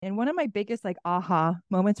And one of my biggest like aha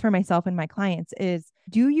moments for myself and my clients is,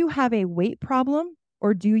 do you have a weight problem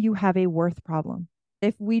or do you have a worth problem?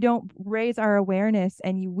 If we don't raise our awareness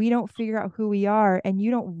and we don't figure out who we are and you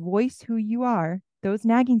don't voice who you are, those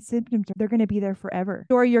nagging symptoms, they're going to be there forever.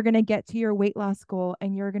 Or you're going to get to your weight loss goal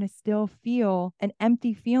and you're going to still feel an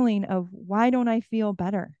empty feeling of, why don't I feel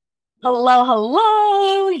better? Hello,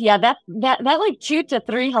 hello. Yeah, that like 2 to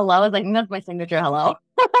 3 hellos. Like that's my signature hello.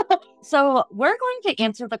 So we're going to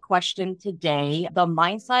answer the question today, the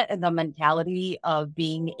mindset and the mentality of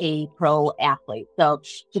being a pro athlete. So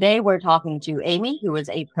today we're talking to Amy, who is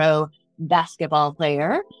a pro basketball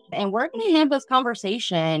player, and we're going to have this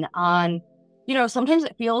conversation on, sometimes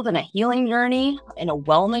it feels in a healing journey, in a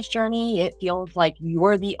wellness journey, it feels like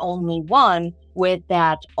you're the only one with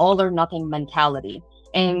that all or nothing mentality.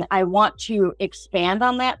 And I want to expand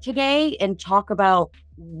on that today and talk about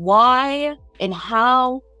why and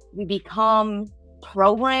how we become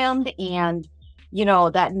programmed and,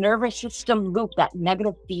 that nervous system loop, that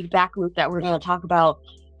negative feedback loop that we're going to talk about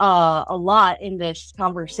a lot in this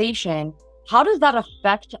conversation. How does that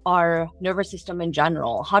affect our nervous system in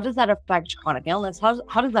general? How does that affect chronic illness? How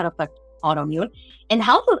does that affect autoimmune? And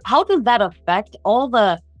how does that affect all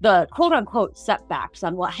the quote unquote setbacks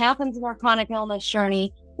on what happens in our chronic illness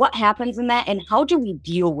journey, what happens in that, and how do we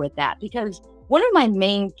deal with that? Because one of my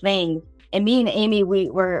main things, and me and Amy,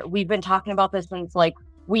 we've been talking about this since like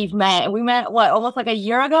we met what, almost like a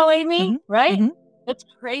year ago, Amy, right? Mm-hmm. It's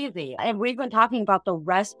crazy. And we've been talking about the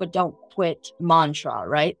rest but don't quit mantra,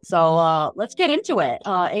 right? So let's get into it.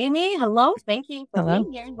 Amy, hello. Thank you for Hello.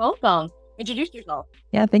 being here. Welcome. Introduce yourself.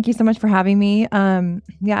 Yeah, thank you so much for having me.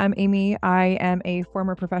 Yeah, I'm Amy. I am a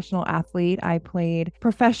former professional athlete. I played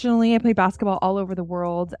professionally. I played basketball all over the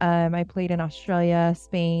world. I played in Australia,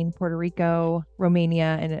 Spain, Puerto Rico,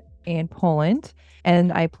 Romania, and Poland.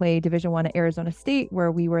 And I played Division I at Arizona State,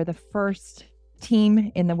 where we were the first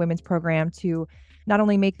team in the women's program to not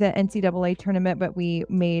only make the NCAA tournament, but we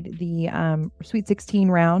made the Sweet 16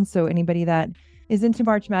 round. So anybody that is into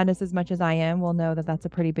March Madness as much as I am will know that that's a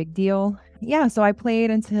pretty big deal. Yeah, so I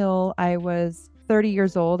played until I was 30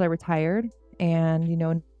 years old. I retired,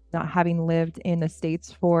 and not having lived in the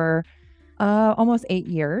States for almost 8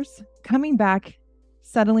 years, coming back,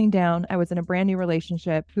 settling down. I was in a brand new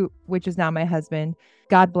relationship, which is now my husband.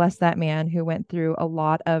 God bless that man, who went through a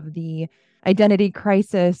lot of the identity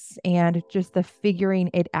crisis and just the figuring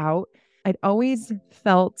it out. I'd always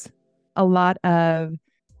felt a lot of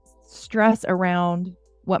stress around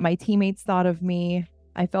what my teammates thought of me.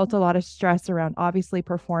 I felt a lot of stress around, obviously,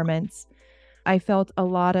 performance. I felt a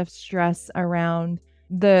lot of stress around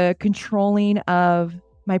the controlling of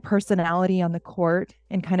my personality on the court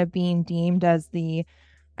and kind of being deemed as the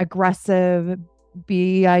aggressive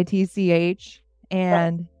bitch,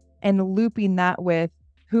 and looping that with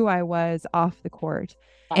who I was off the court,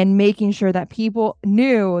 and making sure that people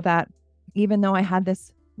knew that even though I had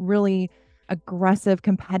this really aggressive,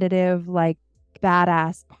 competitive, like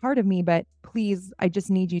badass part of me, but please, I just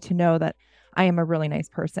need you to know that I am a really nice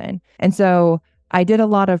person. And so I did a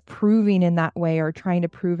lot of proving in that way, or trying to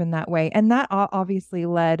prove in that way. And that obviously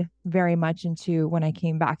led very much into when I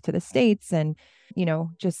came back to the States and,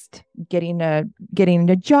 just getting a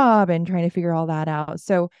job and trying to figure all that out.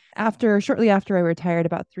 So shortly after I retired,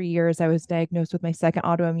 about 3 years, I was diagnosed with my second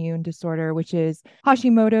autoimmune disorder, which is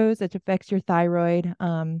Hashimoto's. It affects your thyroid.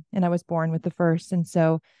 And I was born with the first. And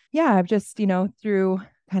so, yeah, I've just, through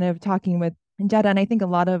kind of talking with Jetta, and I think a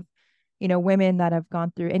lot of women that have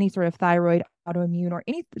gone through any sort of thyroid, autoimmune, or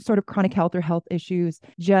any sort of chronic health or health issues,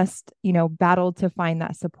 just, battled to find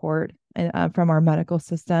that support from our medical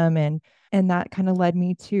system. And that kind of led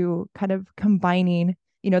me to kind of combining,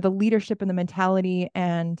 the leadership and the mentality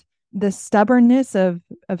and the stubbornness of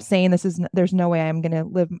saying there's no way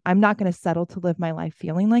I'm not going to settle to live my life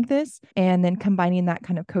feeling like this. And then combining that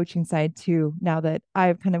kind of coaching side too, now that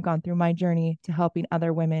I've kind of gone through my journey to helping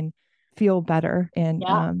other women feel better and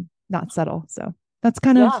not settle. So that's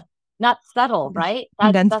kind of not settle, right?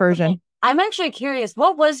 Condensed That's version. I'm actually curious.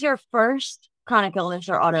 What was your first chronic illness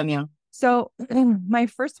or autoimmune? So my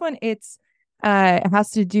first one, it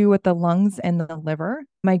has to do with the lungs and the liver.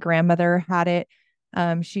 My grandmother had it.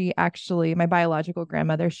 My biological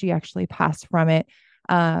grandmother, she actually passed from it.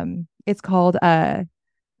 It's called, I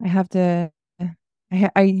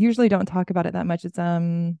usually don't talk about it that much. It's,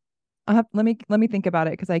 let me think about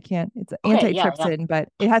it, because I can't. It's Okay, yeah. antitrypsin, but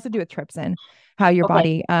it has to do with trypsin, how your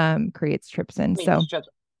body creates trypsin. So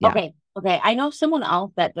yeah. Okay. I know someone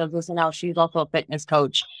else that does this now. She's also a fitness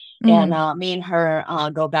coach, and me and her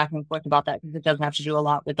go back and forth about that because it doesn't have to do a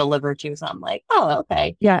lot with the liver too. So I'm like, oh,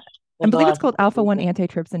 okay. Yeah, I believe it's called alpha-1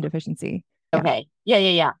 antitrypsin deficiency. Yeah. Okay. Yeah, yeah,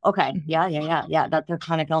 yeah. Okay. Mhm. Yeah, yeah, yeah, yeah. That's a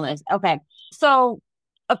chronic illness. Okay. So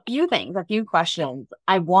a few things, a few questions.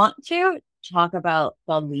 I want to talk about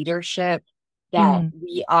the leadership that Mm,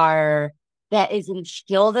 we are, that is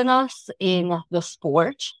instilled in us in the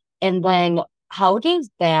sport. And then how does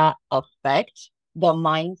that affect the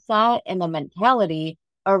mindset and the mentality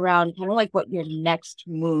around kind of like what your next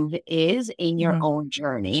move is in your mhm, own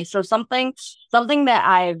journey? So something that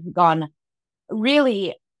I've gone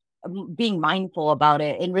really being mindful about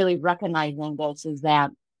it and really recognizing this is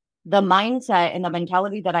that the mindset and the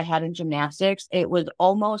mentality that I had in gymnastics, it was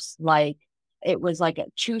like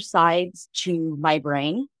two sides to my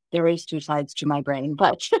brain. There is two sides to my brain,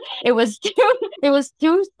 but it was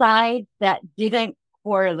two sides that didn't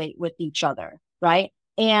correlate with each other, right?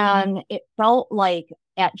 And it felt like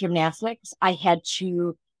at gymnastics, I had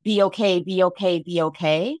to be okay, be okay, be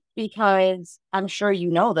okay. Because I'm sure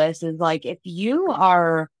you know this is like if you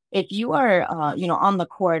are on the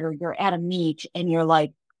court or you're at a meet and you're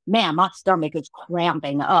like, man, my stomach is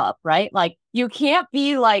cramping up, right? Like you can't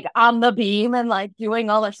be like on the beam and like doing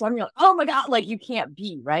all this stuff. And you're like, oh my God, like you can't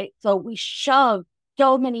be, right? So we shove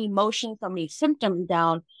so many emotions, so many symptoms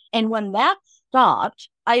down. And when that stopped,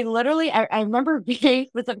 I remember being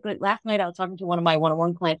specifically last night I was talking to one of my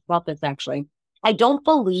one-on-one clients about this actually. I don't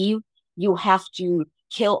believe you have to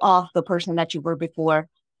kill off the person that you were before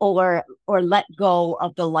or let go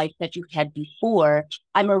of the life that you had before.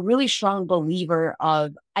 I'm a really strong believer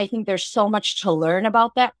of I think there's so much to learn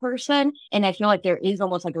about that person. And I feel like there is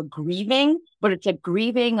almost like a grieving, but it's a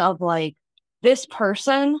grieving of like this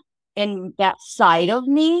person and that side of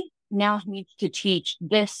me now needs to teach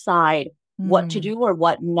this side what to mm, do or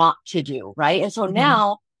what not to do. Right. And so mhm,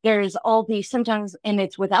 now there's all these symptoms and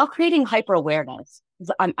it's without creating hyper awareness.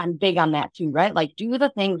 I'm big on that too, right? Like do the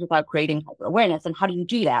things without creating hyper awareness. And how do you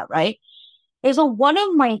do that? Right. And so one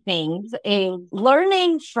of my things is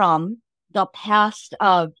learning from the past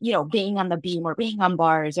of, being on the beam or being on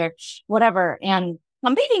bars or whatever and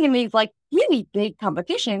competing in these like really big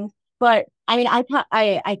competitions. But I mean,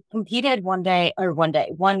 I competed one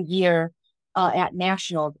year at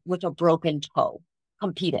nationals with a broken toe,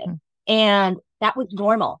 competed. mhm. And that was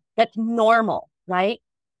normal. That's normal, right?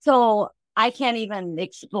 So I can't even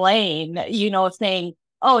explain, saying,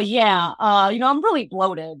 oh yeah, I'm really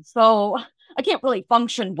bloated. So I can't really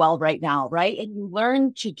function well right now, right? And you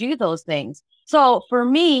learn to do those things. So for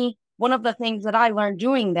me, one of the things that I learned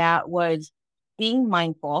doing that was being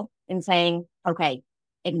mindful and saying, okay,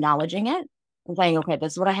 acknowledging it and saying, okay,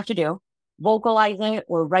 this is what I have to do. Vocalize it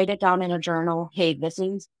or write it down in a journal. Hey, this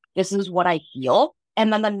is what I feel.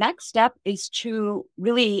 And then the next step is to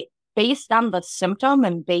really based on the symptom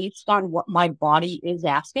and based on what my body is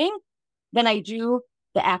asking, then I do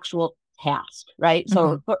the actual task, right?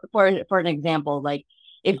 So Mhm. for an example, like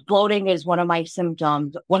if bloating is one of my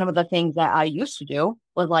symptoms, one of the things that I used to do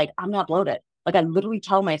was like, I'm not bloated. Like I literally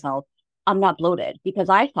tell myself, I'm not bloated because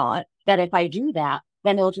I thought that if I do that,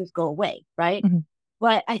 then it'll just go away, right? Mhm.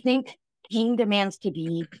 But I think pain demands to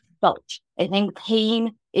be felt. I think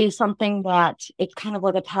pain is something that it's kind of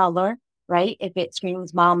like a toddler, right? If it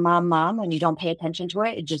screams mom, mom, mom, and you don't pay attention to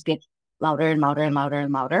it, it just gets louder and louder and louder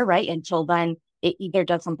and louder, right? Until then it either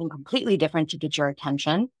does something completely different to get your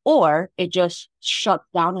attention or it just shuts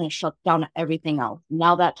down and it shuts down everything else.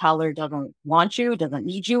 Now that toddler doesn't want you, doesn't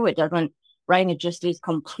need you, it doesn't, right? And it just is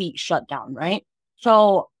complete shutdown, right?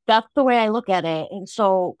 So that's the way I look at it. And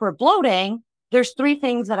so for bloating, there's three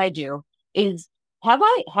things that I do is have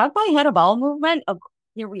I had a bowel movement?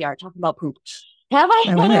 Here we are talking about poop. Have I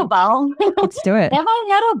I love had it. a bowel? Let's do it. Have I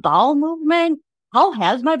had a bowel movement? How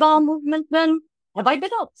has my bowel movement been? Have I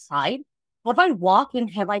been outside? Have I walked and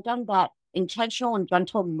have I done that intentional and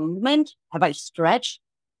gentle movement? Have I stretched?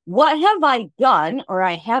 What have I done or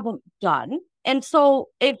I haven't done? And so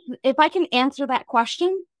if I can answer that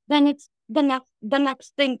question, then it's the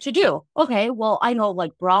next thing to do. Okay, well, I know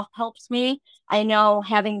like broth helps me. I know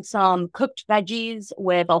having some cooked veggies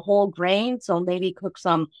with a whole grain, so maybe cook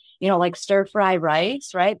some, like stir fry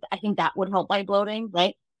rice, right? I think that would help my bloating,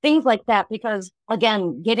 right? Things like that because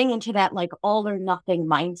again, getting into that like all or nothing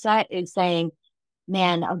mindset is saying,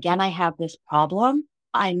 man, again, I have this problem.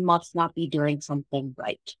 I must not be doing something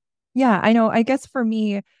right. Yeah, I know. I guess for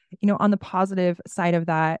me, on the positive side of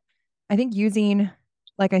that, I think using,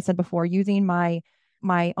 like I said before, using my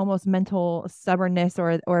almost mental stubbornness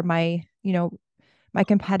or my, my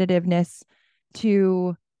competitiveness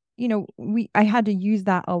to, I had to use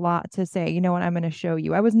that a lot to say, you know what, I'm going to show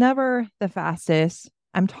you. I was never the fastest.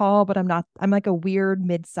 I'm tall, but I'm like a weird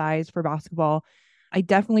mid-size for basketball. I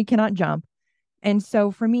definitely cannot jump. And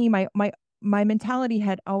so for me, my my mentality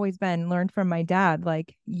had always been learned from my dad,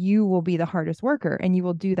 like you will be the hardest worker and you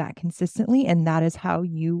will do that consistently. And that is how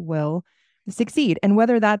you will succeed. And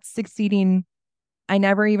whether that's succeeding, I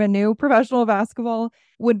never even knew professional basketball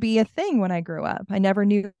would be a thing when I grew up. I never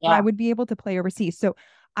knew I Yeah. would be able to play overseas. So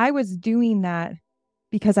I was doing that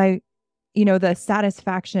because the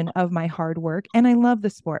satisfaction of my hard work and I love the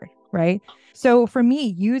sport. Right. So for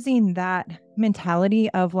me, using that mentality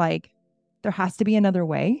of like, there has to be another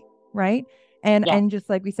way. Right. Yeah. And just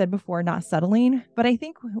like we said before, not settling. But I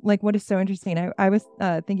think like what is so interesting, I was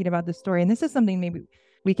thinking about this story, and this is something maybe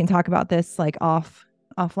we can talk about this like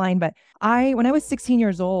offline. But when I was 16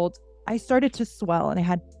 years old, I started to swell and I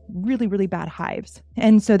had really, really bad hives.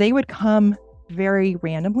 And so they would come very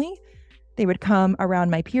randomly. They would come around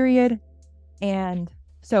my period. And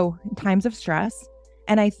so times of stress.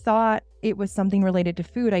 And I thought it was something related to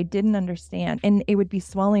food. I didn't understand. And it would be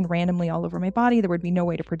swelling randomly all over my body. There would be no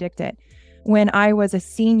way to predict it. When I was a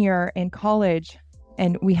senior in college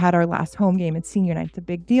and we had our last home game at senior night, it's a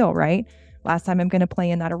big deal, right? Last time I'm going to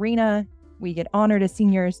play in that arena. We get honored as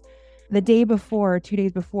seniors. The day before, 2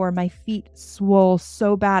 days before, my feet swole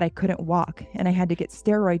so bad I couldn't walk. And I had to get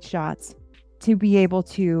steroid shots to be able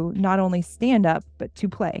to not only stand up, but to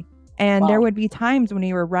play. And there Wow. would be times when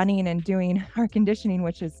we were running and doing our conditioning,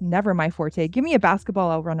 which is never my forte. Give me a basketball,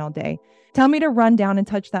 I'll run all day. Tell me to run down and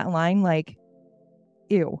touch that line, like,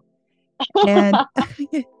 ew. And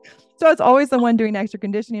so it's always the one doing extra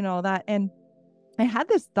conditioning and all that. And I had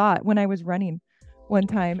this thought when I was running one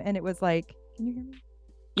time, and it was like, can you hear me?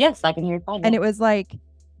 Yes, I can hear you fine. And it was like,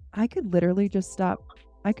 I could literally just stop.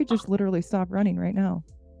 I could just literally stop running right now.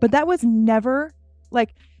 But that was never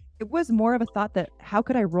like, it was more of a thought that how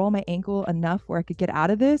could I roll my ankle enough where I could get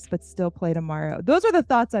out of this, but still play tomorrow? Those are the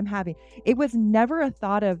thoughts I'm having. It was never a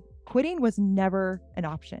thought of quitting was never an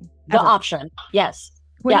option. The Ever. option. Yes.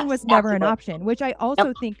 Quitting Yes. was never an Absolutely. option, which I also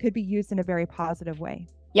Yep. think could be used in a very positive way.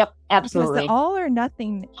 Yep. Because the Absolutely. all or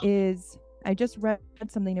nothing is, I just read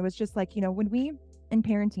something. It was just like, when we in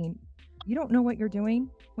parenting, you don't know what you're doing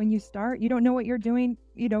when you start. You don't know what you're doing,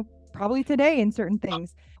 probably today in certain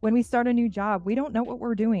things. When we start a new job, we don't know what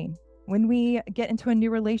we're doing. When we get into a new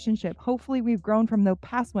relationship, hopefully we've grown from the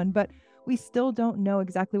past one, but we still don't know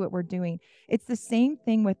exactly what we're doing. It's the same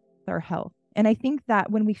thing with our health. And I think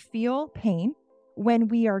that when we feel pain, when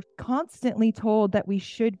we are constantly told that we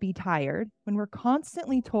should be tired, when we're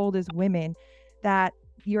constantly told as women that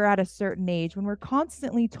you're at a certain age, when we're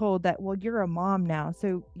constantly told that, well, you're a mom now,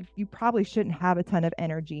 so you probably shouldn't have a ton of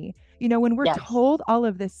energy. When we're Yes. told all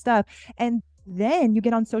of this stuff, and then you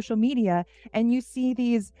get on social media and you see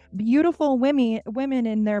these beautiful women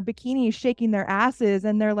in their bikinis shaking their asses,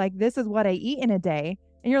 and they're like, this is what I eat in a day.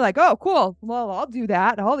 And you're like, oh, cool. Well, I'll do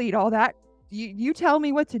that. I'll eat all that. You tell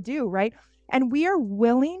me what to do, right? And we are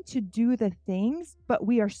willing to do the things, but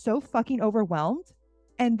we are so fucking overwhelmed.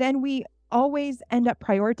 And then we always end up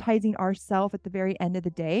prioritizing ourselves at the very end of the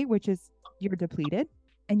day, which is you're depleted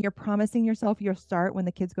and you're promising yourself you'll start when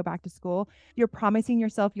the kids go back to school. You're promising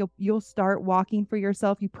yourself you'll start walking for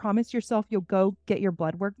yourself. You promise yourself you'll go get your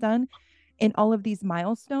blood work done in all of these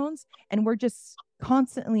milestones. And we're just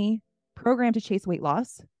constantly programmed to chase weight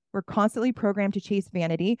loss. We're constantly programmed to chase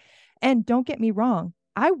vanity. And don't get me wrong,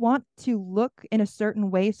 I want to look in a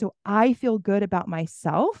certain way so I feel good about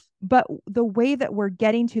myself. But the way that we're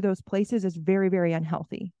getting to those places is very, very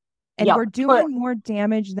unhealthy. And Yep. we're doing more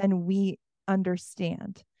damage than we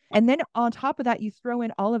understand. And then on top of that, you throw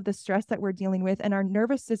in all of the stress that we're dealing with, and our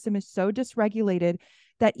nervous system is so dysregulated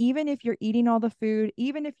that even if you're eating all the food,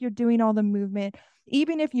 even if you're doing all the movement,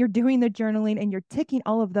 even if you're doing the journaling and you're ticking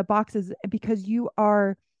all of the boxes because you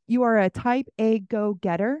are a type A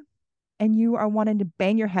go-getter, and you are wanting to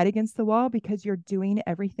bang your head against the wall because you're doing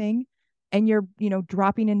everything and you're,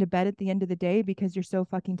 dropping into bed at the end of the day because you're so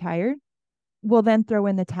fucking tired, we'll then throw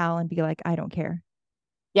in the towel and be like, I don't care.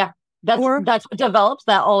 Yeah. That's Or that's what develops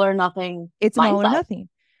that all or nothing it's an all or mindset. nothing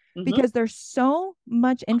Mm-hmm. because there's so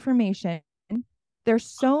much information. There's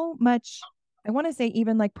so much, I want to say,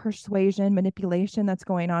 even like persuasion, manipulation that's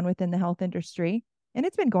going on within the health industry. And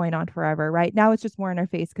it's been going on forever, right? Now it's just more in our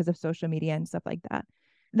face because of social media and stuff like that.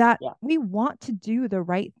 That Yeah. we want to do the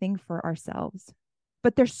right thing for ourselves.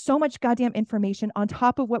 But there's so much goddamn information on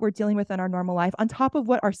top of what we're dealing with in our normal life, on top of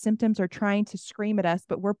what our symptoms are trying to scream at us,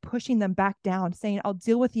 but we're pushing them back down, saying, I'll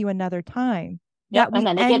deal with you another time. Yep. That And we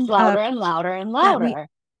then it gets end louder up, and louder and that we, louder.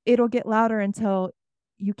 it'll get louder until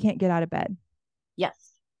you can't get out of bed.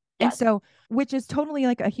 Yes. And Yes. so, which is totally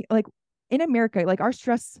like in America, like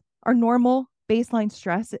our normal baseline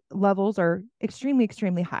stress levels are extremely,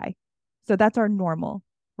 extremely high. So that's our normal,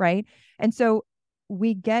 right? And so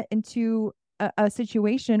we get into a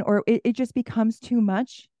situation, or it just becomes too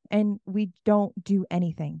much and we don't do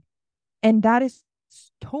anything. And that is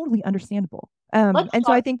totally understandable. Let's And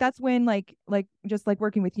so I talk. think that's when like just like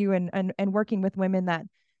working with you and working with women that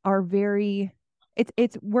are very,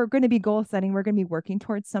 it's we're going to be goal setting, we're going to be working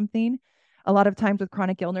towards something. A lot of times with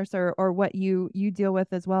chronic illness, or what you deal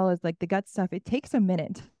with as well as like the gut stuff, it takes a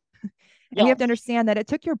minute. And we have to Yes. understand that it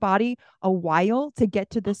took your body a while to get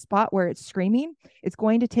to this spot where it's screaming. It's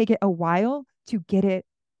going to take it a while to get it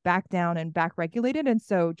back down and back regulated. And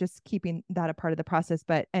so just keeping that a part of the process.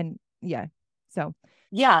 But, and yeah, so.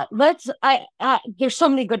 Yeah, there's so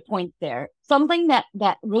many good points there. Something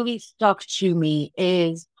that really stuck to me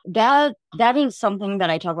is that is something that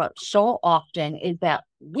I talk about so often, is that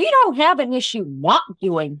we don't have an issue not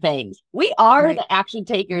doing things. We are Right. the action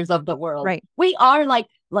takers of the world. Right. We are like,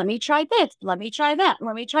 let me try this, let me try that,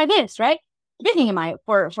 let me try this, right? Speaking of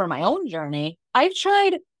for my own journey, I've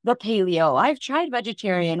tried the paleo, I've tried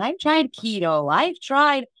vegetarian, I've tried keto, I've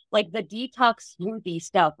tried like the detox smoothie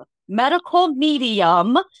stuff. Medical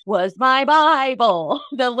Medium was my Bible.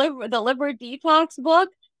 The liver detox book.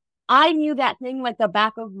 I knew that thing like the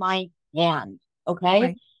back of my hand. Okay.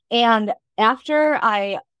 Right. And after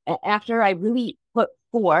I really put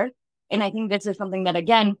forth, and I think this is something that,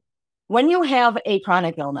 again, when you have a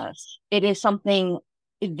chronic illness, it is something,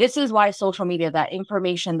 this is why social media, that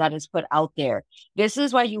information that is put out there, this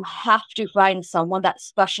is why you have to find someone that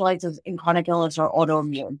specializes in chronic illness or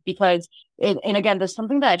autoimmune. Because, and again, there's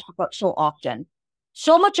something that I talk about so often.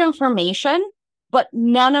 So much information, but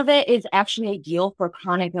none of it is actually ideal for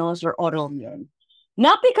chronic illness or autoimmune.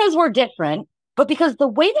 Not because we're different, but because the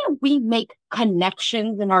way that we make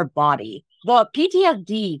connections in our body, the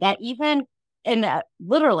PTSD that even, and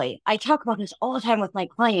literally, I talk about this all the time with my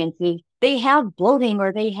clients, is they have bloating,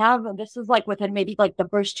 or they have, this is like within maybe like the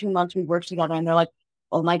first 2 months we work together, and they're like,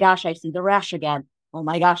 oh my gosh, I see the rash again. Oh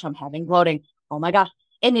my gosh, I'm having bloating. Oh my gosh.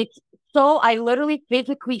 And it's so, I literally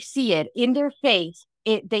physically see it in their face.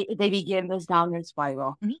 They begin this downward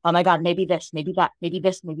spiral. Mm-hmm. Oh my God, maybe this, maybe that, maybe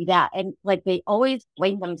this, maybe that. And like they always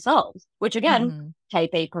blame themselves, which again, Mm-hmm. type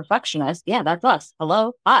A perfectionist. Yeah, that's us.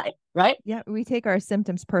 Hello. Hi. Right. Yeah. We take our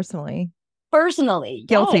symptoms personally. Personally.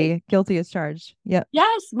 Yes. Guilty as charged. Yep.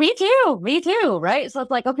 Yes, me too. Me too. Right. So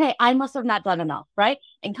it's like, okay, I must have not done enough. Right.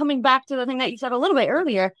 And coming back to the thing that you said a little bit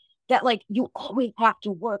earlier, that like you always have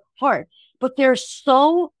to work hard, but there's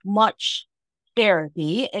so much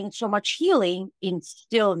therapy and so much healing in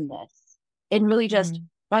stillness, and really just,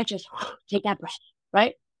 Mm-hmm. right, just take that breath.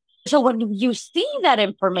 Right. So when you see that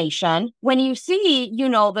information, when you see,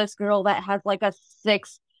 this girl that has like a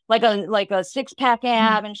six pack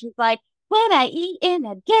ab, and she's like, what I eat in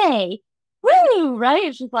a day, woo,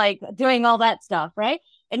 right? She's like doing all that stuff, right?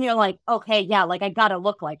 And you're like, okay, yeah, like I gotta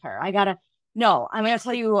look like her. No, I'm gonna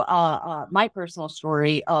tell you my personal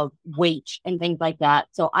story of weight and things like that.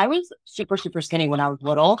 So I was super, super skinny when I was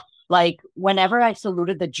little. Like whenever I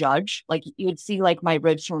saluted the judge, like you'd see like my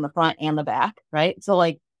ribs from the front and the back, right? So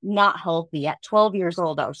like not healthy. At 12 years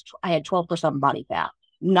old, I had 12% body fat.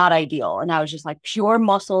 Not ideal. And I was just like pure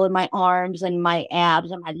muscle in my arms and my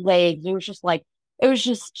abs and my legs. It was just,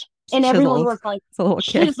 and everyone Chiseled. was like It's a little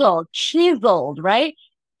kid. chiseled, right?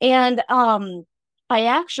 And I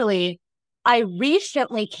actually, I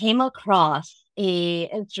recently came across a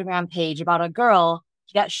Instagram page about a girl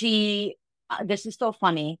that this is so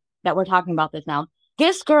funny that we're talking about this now.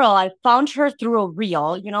 This girl, I found her through a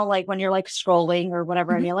reel, like when you're like scrolling or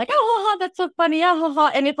whatever, and Mm-hmm. you're like, oh, that's so funny.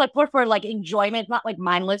 Oh, and it's like for like enjoyment, not like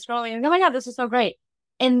mindless scrolling. Oh my God, this is so great.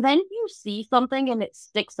 And then you see something and it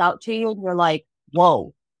sticks out to you, and you're like,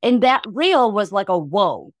 whoa. And that reel was like a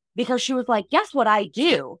whoa, because she was like, guess what I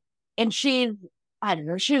do? And I don't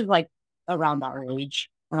know, she was like around our age,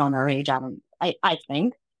 I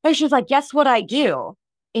think. And she's like, guess what I do?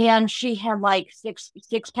 And she had like six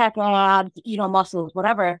pack abs, muscles,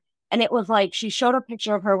 whatever. And it was like she showed a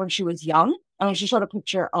picture of her when she was young, and then she showed a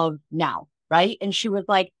picture of now, right? And she was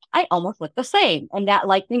like, I almost look the same. And that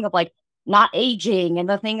like thing of like not aging, and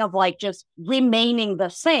the thing of like just remaining the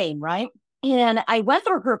same, right? And I went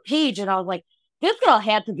through her page and I was like, this girl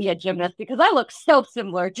had to be a gymnast, because I look so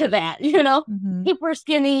similar to that, Mm-hmm. super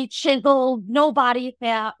skinny, chiseled, no body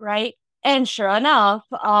fat, right? And sure enough,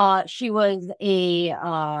 she was a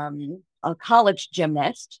college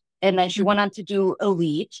gymnast, and then she Mm-hmm. went on to do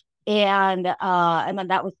elite, and then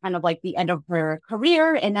that was kind of like the end of her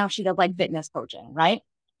career, and now she does like fitness coaching, right?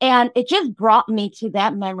 And it just brought me to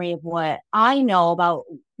that memory of what I know about,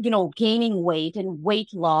 gaining weight and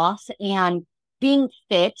weight loss and being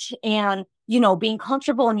fit, and being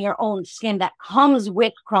comfortable in your own skin, that comes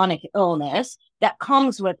with chronic illness, that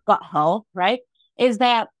comes with gut health, right? Is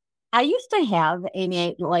that I used to have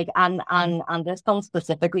a like on this film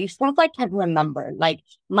specifically, since I can remember, like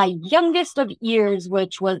my youngest of years,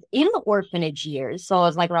 which was in the orphanage years, so I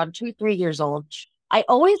was like around 2, 3 years old. I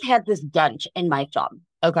always had this dent in my thumb.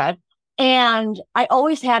 Okay. And I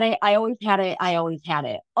always had it, I always had it, I always had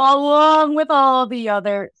it, along with all the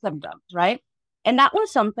other symptoms, right? And that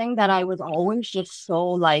was something that I was always just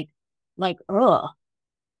so ugh,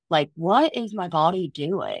 like, what is my body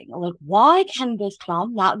doing? Like, why can this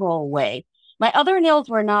thumb not go away? My other nails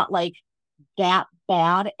were not like that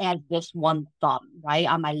bad as this one thumb, right?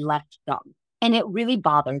 On my left thumb. And it really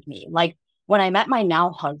bothered me. Like, when I met my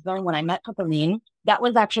now husband, when I met Pepperine, that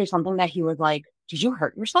was actually something that he was like, did you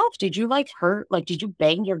hurt yourself? Did you like hurt? Like, did you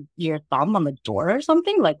bang your thumb on the door or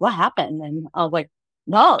something? Like, what happened? And I was like,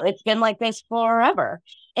 no, it's been like this forever.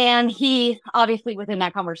 And he obviously within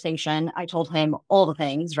that conversation, I told him all the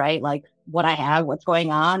things, right? Like what I have, what's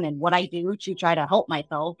going on, and what I do to try to help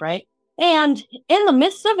myself, right? And in the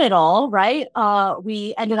midst of it all, right,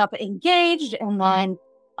 we ended up engaged, and then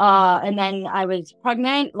I was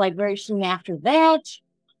pregnant like very soon after that,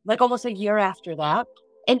 like almost a year after that.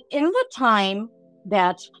 And in the time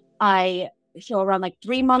that so around like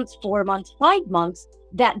 3 months, 4 months, 5 months,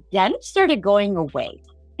 that dent started going away.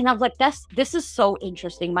 And I was like, this is so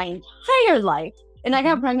interesting. My entire life. And I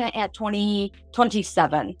got pregnant at 27.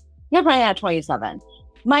 I got pregnant at 27.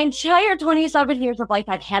 My entire 27 years of life,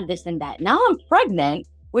 I've had this and that. Now I'm pregnant,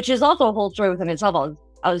 which is also a whole story within itself.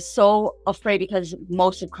 I was so afraid because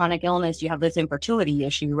most of chronic illness, you have this infertility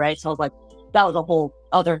issue, right? So I was like, that was a whole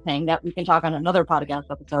other thing that we can talk on another podcast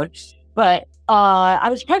episode. But I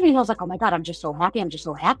was pregnant and I was like, oh my God, I'm just so happy. I'm just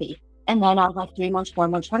so happy. And then I was like 3 months, 4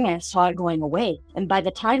 months pregnant. I saw it going away. And by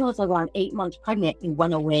the time I was like around 8 months pregnant, it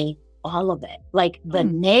went away, all of it. Like the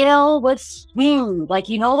nail was smooth. Like,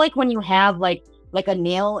 you know, like when you have like a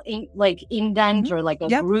nail indent or like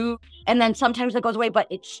a groove, and then sometimes it goes away, but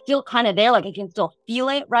it's still kind of there. Like I can still feel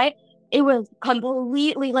it, right? It was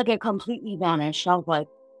completely, like it completely vanished. I was like,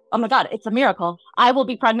 oh my God, it's a miracle. I will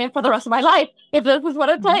be pregnant for the rest of my life if this is what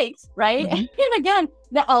it takes, right? And again,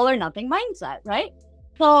 the all or nothing mindset, right?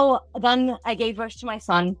 So then I gave birth to my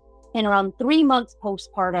son, and around 3 months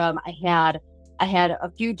postpartum, I had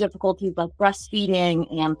a few difficulties like breastfeeding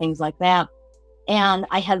and things like that. And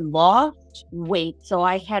I had lost weight. So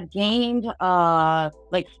I had gained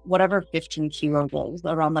like whatever 15 kilos,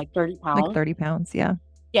 around like 30 pounds. Like 30 pounds, yeah.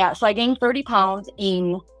 Yeah. So I gained 30 pounds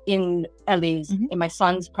in Ellie's, in my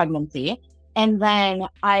son's pregnancy. And then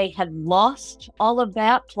I had lost all of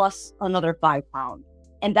that plus another 5 pounds.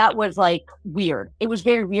 And that was like weird. It was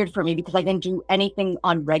very weird for me because I didn't do anything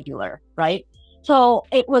on regular, right? So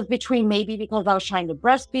it was between maybe because I was trying to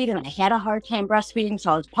breastfeed and I had a hard time breastfeeding.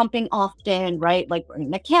 So I was pumping often, right? Like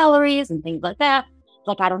burning the calories and things like that.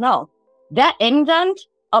 Like, I don't know. That indent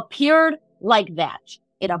appeared like that.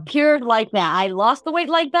 It appeared like that. I lost the weight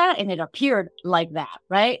like that and it appeared like that,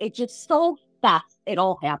 right? It just so fast. It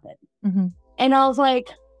all happened. And I was like,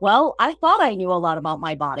 well, I thought I knew a lot about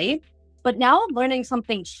my body, but now I'm learning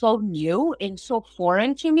something so new and so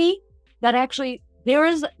foreign to me that actually there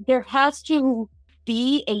has to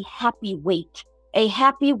be a happy weight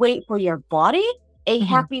for your body, a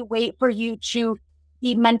happy weight for you to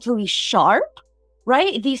be mentally sharp,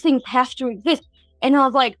 right? These things have to exist. And I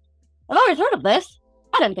was like, I've always heard of this.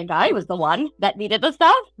 I didn't think I was the one that needed the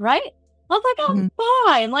stuff, right? I was like, I'm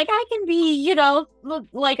fine. Like I can be, you know,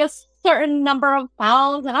 like a certain number of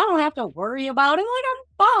pounds and I don't have to worry about it. Like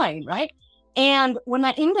I'm fine, right? And when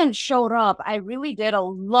that indent showed up, I really did a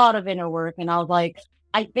lot of inner work. And I was like,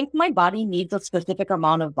 I think my body needs a specific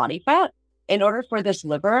amount of body fat in order for this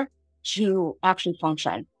liver to actually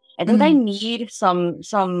function. I think I need some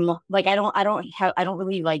like I don't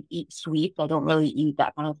really like eat sweets. I don't really eat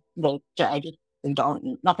that kind of like I just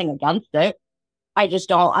don't, nothing against it. I just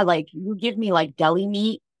don't. I like, you give me like deli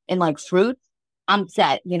meat and like fruits, I'm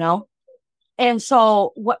set, you know? And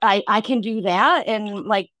so what I can do that. And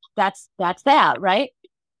like, that's that. Right.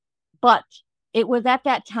 But it was at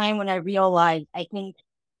that time when I realized, I think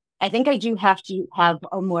I do have to have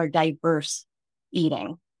a more diverse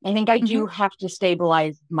eating. I think I do have to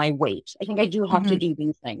stabilize my weight. I think I do have to do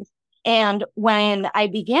these things. And when I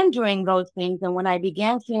began doing those things and when I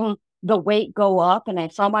began seeing the weight go up and I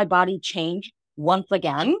saw my body change once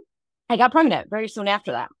again, I got pregnant very soon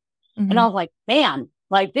after that. And I was like, man,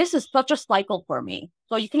 like this is such a cycle for me.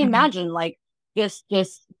 So you can imagine like this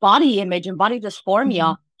body image and body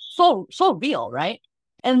dysphoria, so real, right?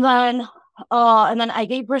 And then I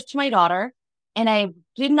gave birth to my daughter and I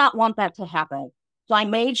did not want that to happen. So I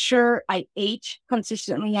made sure I ate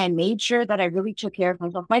consistently. I made sure that I really took care of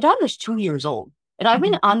myself. My daughter's 2 years old and I've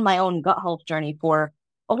been on my own gut health journey for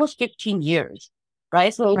almost 15 years,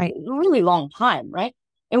 right? So it's Right. a really long time, right?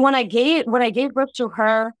 And when I gave birth to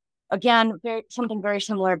her, again, something very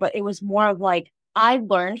similar, but it was more of like I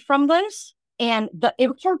learned from this, and the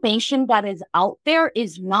information that is out there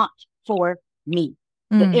is not for me.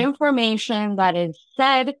 The Mm. information that is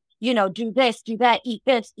said, do this, do that, eat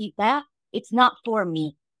this, eat that, it's not for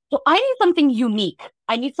me. So I need something unique.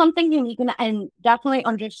 I need something unique, and definitely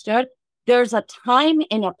understood there's a time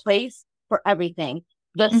and a place for everything.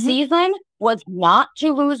 The Hmm. season was not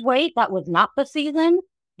to lose weight. That was not the season.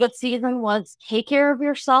 The season was take care of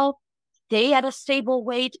yourself, stay at a stable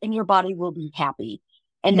weight, and your body will be happy.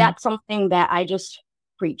 And Yeah. that's something that I just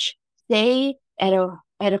preach. Stay at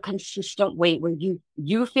a consistent weight where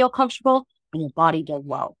you feel comfortable and your body does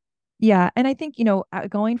well. Yeah. And I think,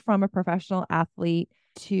 going from a professional athlete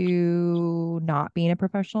to not being a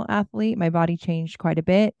professional athlete, my body changed quite a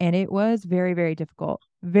bit. And it was very, very difficult.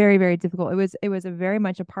 Very, very difficult. It was a very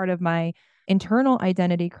much a part of my internal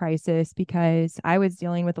identity crisis because I was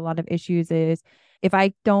dealing with a lot of issues is if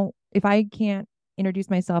I can't introduce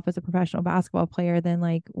myself as a professional basketball player, then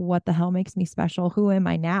like what the hell makes me special? Who am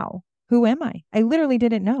I now? Who am I? I literally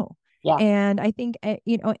didn't know. Yeah. And I think,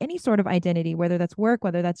 any sort of identity, whether that's work,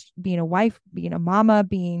 whether that's being a wife, being a mama,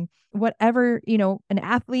 being whatever, an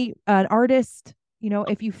athlete, an artist,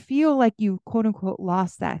 if you feel like you quote unquote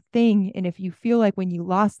lost that thing, and if you feel like when you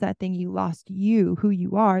lost that thing, you lost who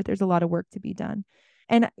you are, there's a lot of work to be done.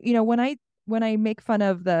 And, when I make fun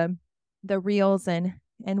of the reels and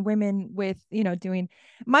women with, doing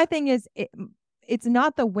my thing is it's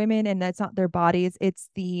not the women and that's not their bodies. It's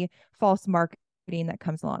the false marketing that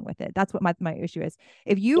comes along with it. That's what my issue is.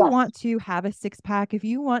 If you Yes. want to have a six pack, if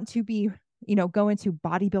you want to be, go into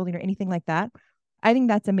bodybuilding or anything like that, I think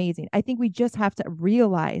that's amazing. I think we just have to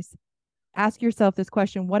realize, ask yourself this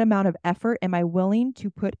question: what amount of effort am I willing to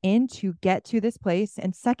put in to get to this place?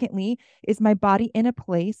 And secondly, is my body in a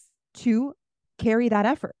place to carry that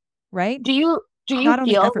effort, right? Do you Not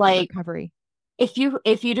only feel effort, but like recovery. if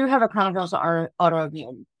you do have a chronic illness or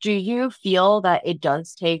autoimmune, do you feel that it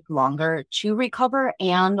does take longer to recover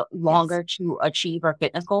and Yes. longer to achieve our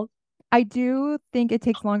fitness goals? I do think it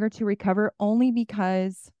takes longer to recover only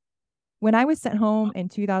because when I was sent home in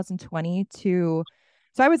 2020 so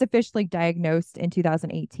I was officially diagnosed in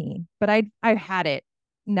 2018, but I had it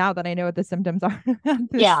now that I know what the symptoms are.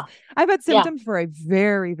 this Yeah, I've had yeah, symptoms for a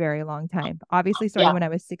very, very long time. Obviously, starting yeah. when I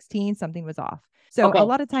was 16, something was off. So a Okay.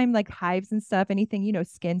 lot of time, like hives and stuff, anything,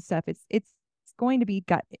 skin stuff, it's going to be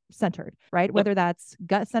gut centered, right? Yep. Whether that's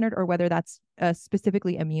gut centered or whether that's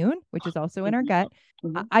specifically immune, which is also in our Hmm. gut. I,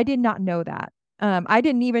 Hmm. I did not know that. I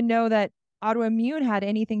didn't even know that autoimmune had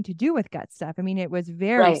anything to do with gut stuff. I mean, it was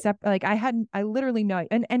very Right. separate. Like I literally know,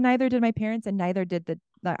 and neither did my parents, and neither did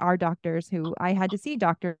our doctors, who I had to see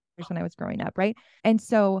doctors when I was growing up, right? And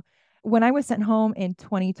so when I was sent home in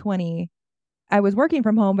 2020, I was working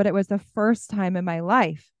from home, but it was the first time in my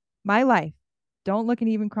life, don't look at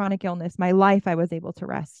even chronic illness, my life, I was able to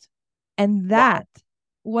rest. And Wow. that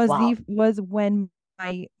Wow. was when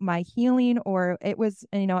my healing, or it was,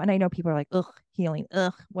 and I know people are like, ugh, healing,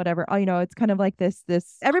 ugh, whatever. Oh, it's kind of like this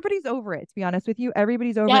everybody's over it, to be honest with you.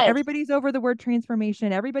 Everybody's over it. Yes. Everybody's over the word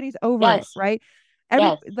transformation. Everybody's over it, Yes. right? Every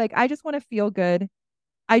Yes. like I just want to feel good.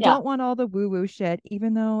 I Yeah. don't want all the woo woo shit,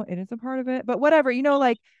 even though it is a part of it. But whatever,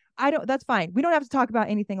 like I don't, that's fine. We don't have to talk about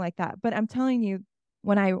anything like that. But I'm telling you,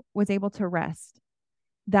 when I was able to rest,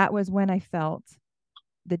 that was when I felt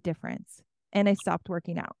the difference. And I stopped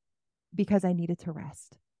working out because I needed to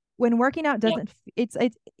rest. When working out Yep. doesn't, it's,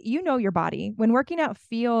 your body. When working out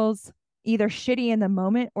feels either shitty in the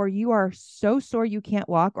moment, or you are so sore you can't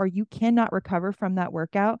walk, or you cannot recover from that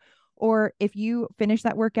workout, or if you finish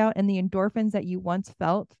that workout and the endorphins that you once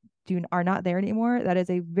felt are not there anymore, that is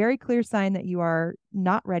a very clear sign that you are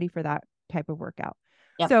not ready for that type of workout.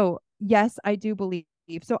 Yep. So yes, I do believe.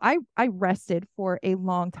 So I rested for a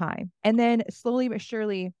long time, and then slowly but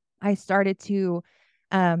surely I started to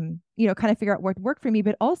kind of figure out what worked for me.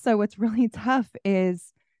 But also what's really tough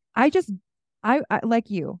is I just, I like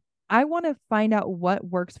you, I want to find out what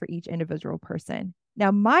works for each individual person.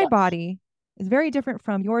 Now, my Yes. body is very different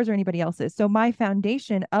from yours or anybody else's. So my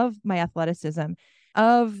foundation of my athleticism,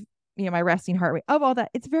 of, my resting heart rate, of all that,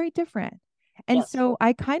 it's very different. And Yes. so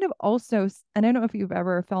I kind of also, and I don't know if you've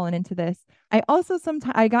ever fallen into this, I also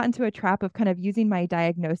sometimes I got into a trap of kind of using my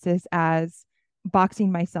diagnosis as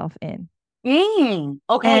boxing myself in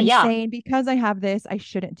Okay. and Yeah. saying, because I have this, I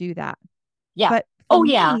shouldn't do that. Yeah. But for Oh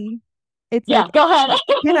yeah. me, it's Yeah. like, Go ahead.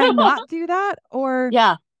 can I not do that? Or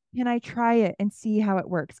Yeah. can I try it and see how it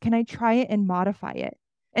works? Can I try it and modify it?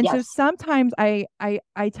 And so Yes. sometimes I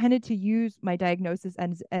tended to use my diagnosis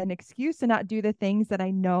as an excuse to not do the things that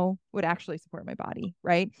I know would actually support my body,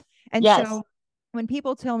 right? And Yes. so when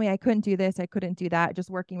people tell me I couldn't do this, I couldn't do that, just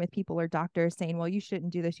working with people or doctors saying, well, you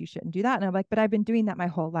shouldn't do this, you shouldn't do that. And I'm like, but I've been doing that my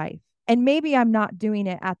whole life. And maybe I'm not doing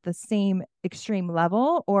it at the same extreme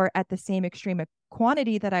level or at the same extreme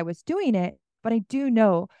quantity that I was doing it, but I do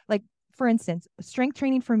know, like, for instance, strength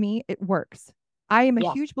training for me, it works. I am a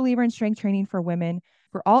Yeah. huge believer in strength training for women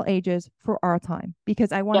for all ages, for our time,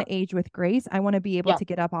 because I want Yep. to age with grace. I want to be able Yep. to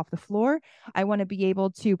get up off the floor. I want to be able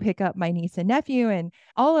to pick up my niece and nephew and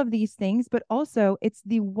all of these things. But also, it's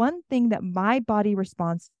the one thing that my body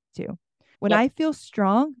responds to. When Yep. I feel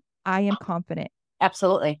strong, I am confident.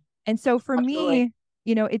 Absolutely. And so for Absolutely.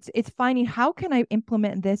 me, it's finding how can I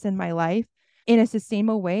implement this in my life in a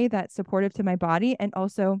sustainable way that's supportive to my body and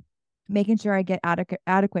also making sure I get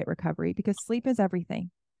adequate recovery because sleep is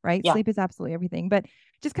everything, right? Yeah. Sleep is absolutely everything. But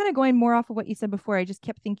just kind of going more off of what you said before, I just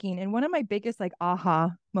kept thinking, and one of my biggest like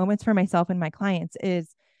aha moments for myself and my clients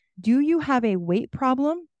is, do you have a weight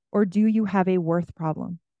problem or do you have a worth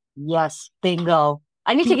problem? Yes. Bingo.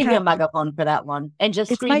 I need to give you a Because megaphone for that one and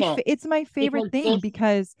just scream it it's my favorite because thing this,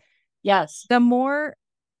 because yes. the more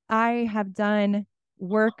I have done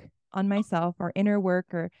work on myself or inner work,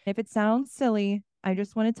 or if it sounds silly, I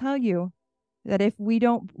just want to tell you that if we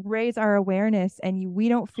don't raise our awareness and we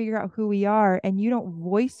don't figure out who we are and you don't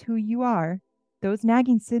voice who you are, those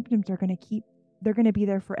nagging symptoms are going to they're going to be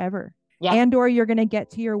there forever. Yeah. And or you're going to get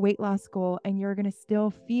to your weight loss goal and you're going to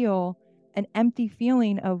still feel an empty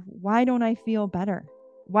feeling of why don't I feel better?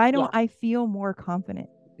 Why don't Yeah. I feel more confident?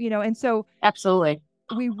 And so Absolutely.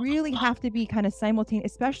 we really have to be kind of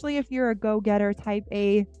simultaneous, especially if you're a go-getter type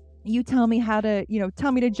A. You tell me how to,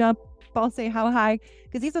 tell me to jump. I'll say how high.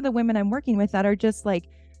 Because these are the women I'm working with that are just like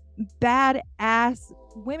badass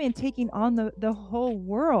women taking on the whole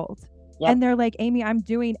world. Yep. And they're like, Amy, I'm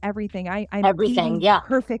doing everything. I'm Everything. eating Yeah.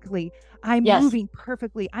 perfectly. I'm Yes. moving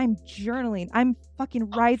perfectly. I'm journaling. I'm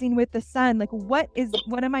fucking rising with the sun. Like, what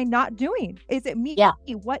am I not doing? Is it me? Yeah.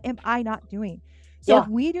 What am I not doing? So Yeah. if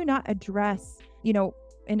we do not address,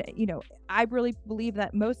 and I really believe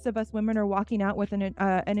that most of us women are walking out with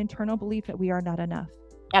an internal belief that we are not enough.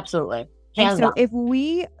 Absolutely. And Hands so down. if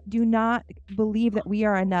we do not believe that we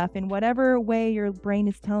are enough in whatever way your brain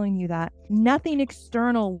is telling you that, nothing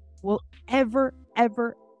external will ever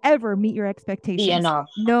meet your Be expectations. enough.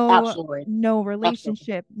 No, Absolutely. no Absolutely.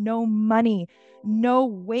 relationship, no money, no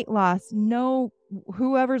weight loss, no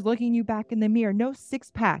whoever's looking you back in the mirror, no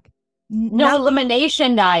six pack, No nothing,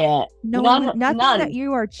 elimination diet. None. nothing that None.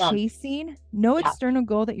 you are None. chasing, no Yeah. external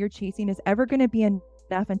goal that you're chasing is ever going to be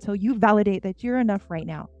enough until you validate that you're enough right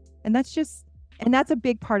now. And that's a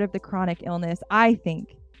big part of the chronic illness, I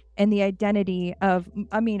think. And the identity of,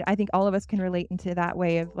 I mean, I think all of us can relate into that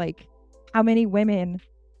way of like how many women,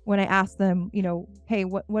 when I ask them, hey,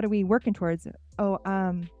 what are we working towards? Oh,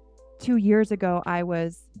 2 years ago, I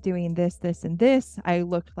was doing this, this, and this. I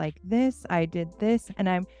looked like this. I did this.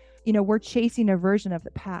 And we're chasing a version of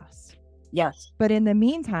the past. Yes. But in the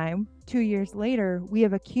meantime, 2 years later, we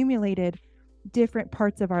have accumulated different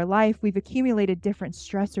parts of our life. We've accumulated different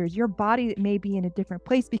stressors. Your body may be in a different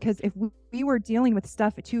place because if we were dealing with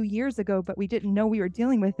stuff 2 years ago, but we didn't know we were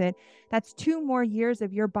dealing with it, that's 2 more years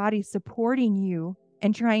of your body supporting you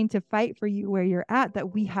and trying to fight for you where you're at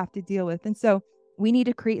that we have to deal with. And so we need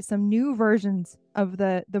to create some new versions of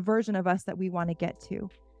the version of us that we want to get to.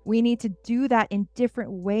 We need to do that in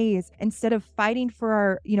different ways instead of fighting for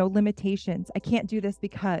our, limitations. I can't do this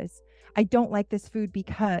because I don't like this food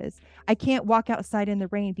because I can't walk outside in the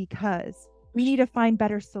rain because we need to find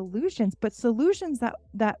better solutions, but solutions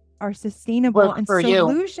that are sustainable Work and for you.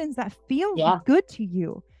 solutions that feel Yeah. good to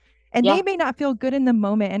you. And Yeah. they may not feel good in the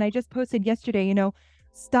moment. And I just posted yesterday,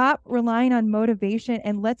 stop relying on motivation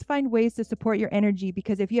and let's find ways to support your energy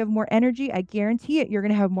because if you have more energy, I guarantee it, you're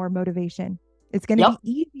going to have more motivation. It's going to Yep.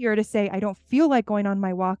 be easier to say, I don't feel like going on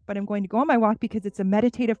my walk, but I'm going to go on my walk because it's a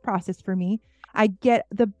meditative process for me. I get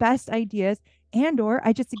the best ideas or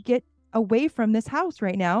I just get away from this house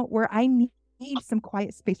right now where I need some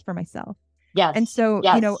quiet space for myself. And Yes. so,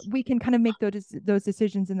 Yes. we can kind of make those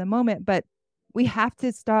decisions in the moment, but we have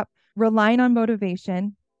to stop relying on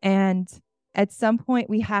motivation. And at some point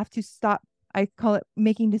we have to stop, I call it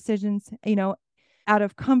making decisions, out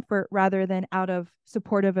of comfort rather than out of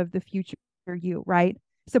supportive of the future you, right?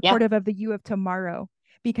 Yeah. Supportive of the you of tomorrow.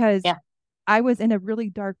 Because Yeah. I was in a really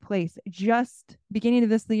dark place just beginning of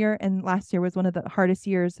this year, and last year was one of the hardest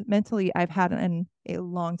years mentally I've had in a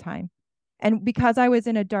long time. And because I was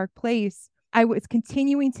in a dark place, I was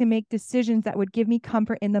continuing to make decisions that would give me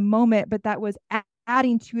comfort in the moment, but that was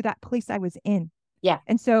adding to that place I was in. Yeah.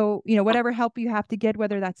 And so, whatever help you have to get,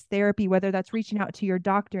 whether that's therapy, whether that's reaching out to your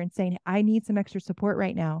doctor and saying, I need some extra support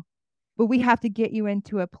right now. But we have to get you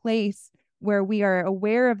into a place where we are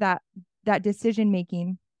aware of that decision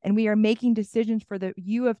making, and we are making decisions for the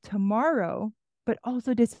you of tomorrow, but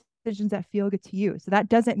also decisions that feel good to you. So that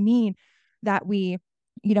doesn't mean that we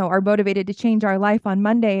are motivated to change our life on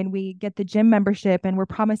Monday and we get the gym membership and we're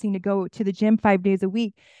promising to go to the gym 5 days a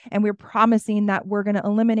week, and we're promising that we're going to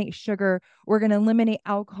eliminate sugar, we're going to eliminate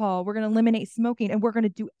alcohol, we're going to eliminate smoking, and we're going to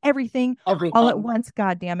do everything all at Everything. once.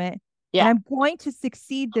 God damn it. And Yeah. I'm going to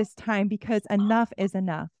succeed this time because enough is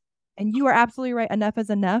enough. And you are absolutely right. Enough is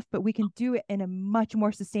enough, but we can do it in a much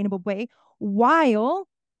more sustainable way while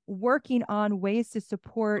working on ways to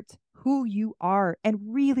support who you are and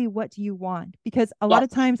really what do you want. Because a lot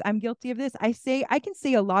Yes. of times I'm guilty of this. I can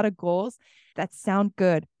say a lot of goals that sound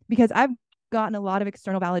good because I've gotten a lot of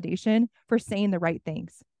external validation for saying the right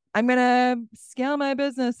things. I'm going to scale my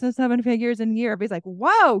business to 7 figures in a year. Everybody's like,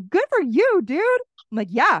 wow, good for you, dude. I'm like,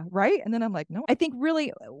 yeah, right. And then I'm like, no, I think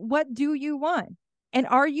really, what do you want? And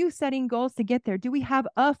are you setting goals to get there? Do we have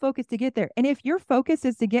a focus to get there? And if your focus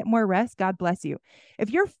is to get more rest, God bless you.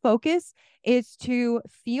 If your focus is to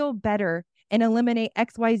feel better and eliminate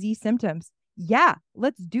XYZ symptoms, yeah,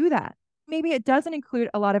 let's do that. Maybe it doesn't include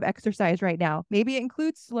a lot of exercise right now. Maybe it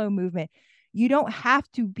includes slow movement. You don't have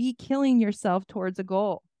to be killing yourself towards a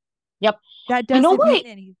goal. Yep. That You know doesn't what?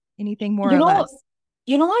 mean anything more You or know, less.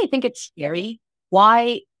 you know why I think it's scary?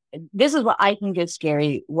 Why this is what I think is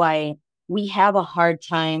scary, why we have a hard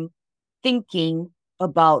time thinking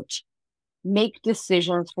about make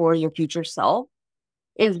decisions for your future self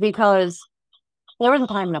is because there was a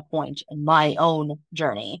time and a point in my own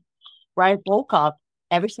journey where I woke up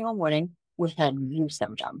every single morning with a new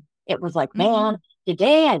symptom. It was like, Mm-hmm. man,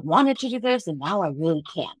 today I wanted to do this and now I really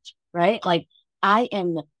can't, right? Like I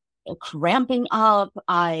am cramping up.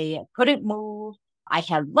 I couldn't move. I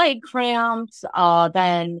had leg cramps.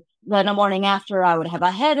 Then the morning after I would have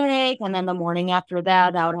a headache. And then the morning after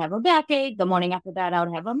that, I would have a backache. The morning after that, I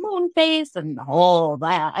would have a moon face and all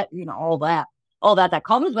that, all that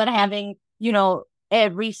comes with having,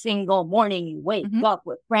 every single morning you wake Mm-hmm. up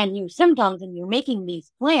with brand new symptoms and you're making these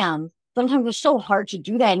plans. Sometimes it's so hard to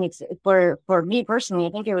do that. And it's for me personally, I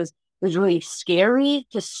think it was really scary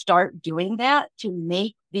to start doing that, to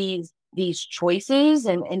make these choices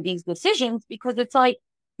and these decisions, because it's like,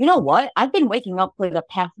 you know what? I've been waking up for the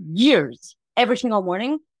past years every single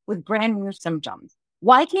morning with brand new symptoms.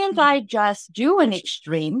 Why can't I just do an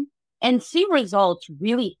extreme and see results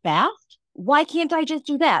really fast? Why can't I just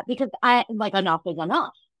do that? Because I like enough is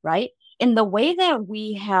enough, right? In the way that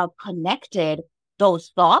we have connected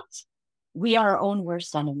those thoughts, we are our own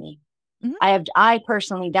worst enemy. Mm-hmm. I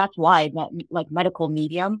personally, that's why like medical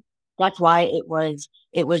medium, that's why it was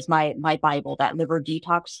my Bible, that liver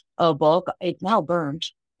detox book. It's now burned.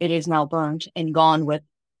 It is now burned and gone with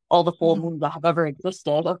all the full Mm-hmm. moons that have ever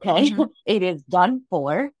existed. Okay. Mm-hmm. It is done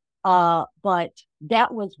for. But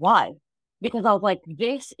that was why. Because I was like,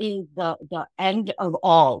 this is the end of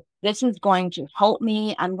all. This is going to help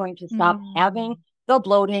me. I'm going to stop having Mm-hmm. the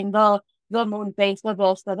bloating, the moon face, the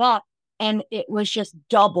this, the that. And it was just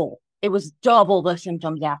double. It was double the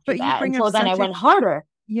symptoms after But you that. And bring up so then I such a went harder.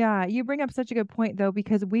 Yeah, you bring up such a good point though,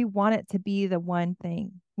 because we want it to be the one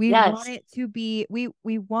thing. We want Yes. it to be we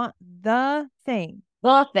want the thing.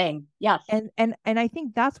 The thing. Yes. And I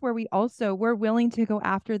think that's where we're willing to go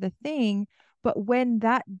after the thing, but when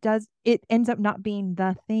that does it ends up not being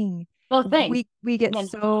the thing. The thing. We get And then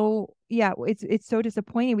so yeah, it's so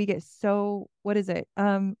disappointing. We get so what is it?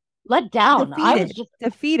 let down. I was Defeated. just,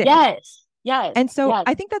 Defeated. yes. Yes. And so Yes.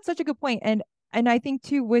 I think that's such a good point. And I think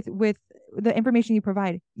too with the information you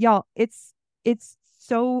provide, y'all, it's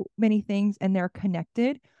so many things and they're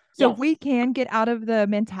connected. So if Yes. we can get out of the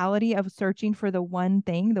mentality of searching for the one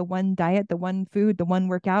thing, the one diet, the one food, the one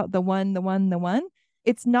workout, the one,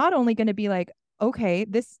 it's not only going to be like, okay,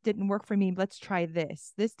 this didn't work for me, let's try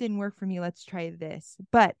this. This didn't work for me, let's try this.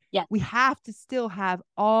 But Yes. we have to still have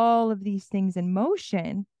all of these things in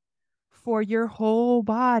motion for your whole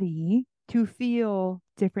body to feel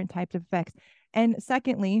different types of effects. And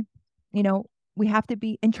secondly, we have to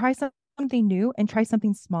be and try something new and try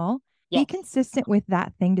something small. Be Yes. consistent with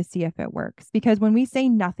that thing to see if it works. Because when we say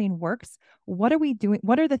nothing works, what are we doing?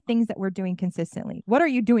 What are the things that we're doing consistently? What are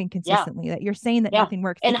you doing Yeah. consistently that you're saying that Yeah. nothing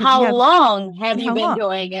works? And Because we how have, long have and you how been long?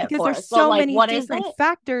 doing it Because for? there's So, so like, many what is different it?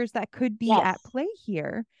 factors that could be at Yes. play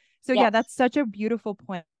here. So yeah, Yes. that's such a beautiful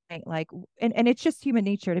point. Like, and it's just human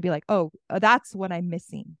nature to be like, oh, that's what I'm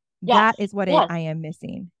missing. Yes. That is what Yes. I am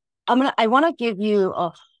missing. I want to give you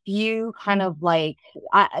few kind of like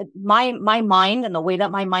my mind and the way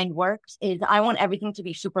that my mind works is I want everything to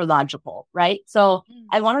be super logical, right? So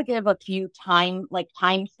I want to give a few time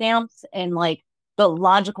stamps and like the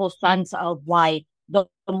logical sense of why the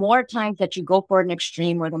more times that you go for an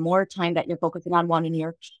extreme or the more time that you're focusing on one in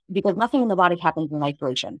your, because nothing in the body happens in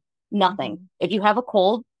isolation. Nothing. If you have a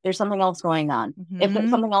cold, there's something else going on. If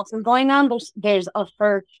something else is going on, there's a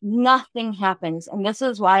hurt. Nothing happens. And this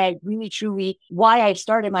is why I really, truly, why I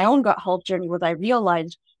started my own gut health journey was I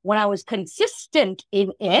realized when I was consistent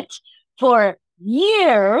in it for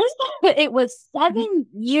years, it was 7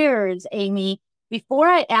 years, Amy, before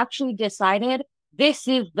I actually decided this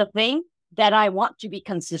is the thing that I want to be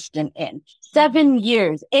consistent in. 7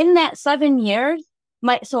 years. In that 7 years,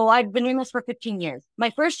 so I've been doing this for 15 years.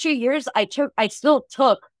 My first 2 years, I still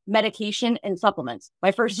took medication and supplements.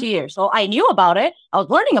 My first 2 years. So I knew about it. I was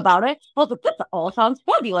learning about it. I was like, this all sounds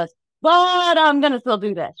fabulous, but I'm going to still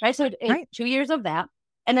do this. Right. So 2 years of that.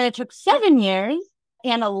 And then it took 7 years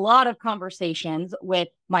and a lot of conversations with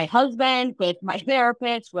my husband, with my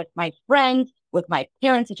therapist, with my friends, with my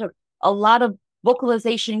parents. It took a lot of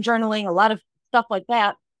vocalization, journaling, a lot of stuff like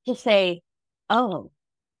that to say, oh,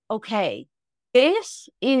 okay, this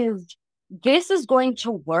is going to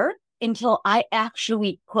work until I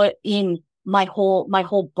actually put in my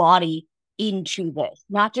whole body into this,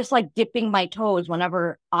 not just like dipping my toes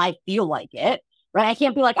whenever I feel like it. Right. I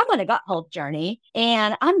can't be like, I'm on a gut health journey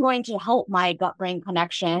and I'm going to help my gut brain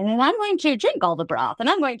connection and I'm going to drink all the broth and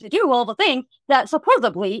I'm going to do all the things that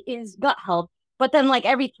supposedly is gut health. But then like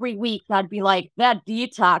every 3 weeks, I'd be like, that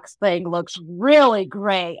detox thing looks really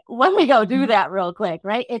great. Let me go do that real quick.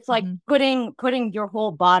 Right. It's like putting your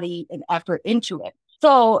whole body and effort into it.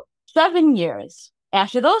 So 7 years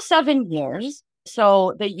after those 7 years.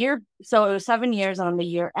 So it was 7 years on the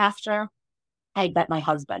year after I met my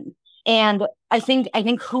husband. And I think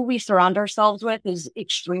who we surround ourselves with is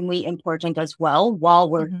extremely important as well while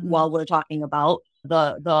we're talking about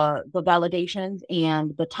the validations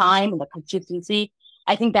and the time and the consistency.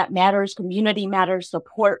 I think that matters. Community matters.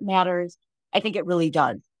 Support matters. I think it really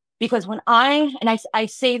does. Because when I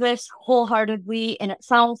say this wholeheartedly and it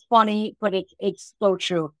sounds funny, but it's so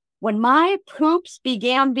true. When my poops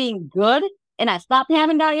began being good, and I stopped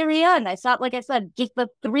having diarrhea and I stopped, like I said, just the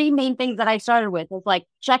 3 main things that I started with was like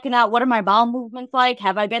checking out what are my bowel movements like?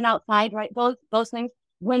 Have I been outside? Right. Those things.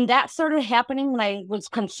 When that started happening, when I was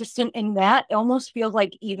consistent in that, it almost feels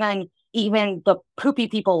like even the poopy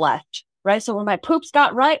people left. Right. So when my poops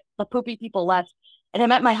got right, the poopy people left. And I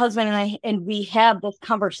met my husband and we have this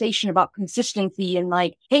conversation about consistency and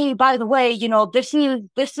like, hey, by the way, this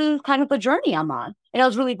is kind of the journey I'm on. And I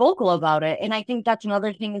was really vocal about it. And I think that's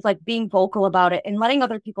another thing is like being vocal about it and letting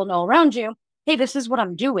other people know around you, hey, this is what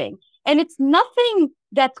I'm doing. And it's nothing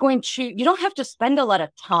that's you don't have to spend a lot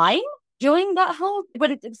of time doing that whole, but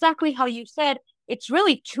it's exactly how you said, it's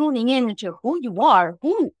really tuning in into who you are,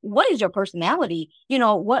 what is your personality,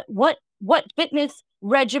 what fitness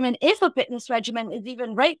regimen, if a fitness regimen is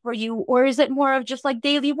even right for you, or is it more of just like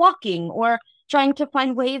daily walking or trying to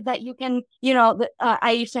find ways that you can,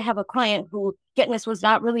 I used to have a client who fitness was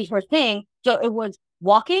not really her thing. So it was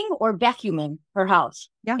walking or vacuuming her house.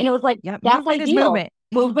 Yeah. And it was like, that's movement ideal.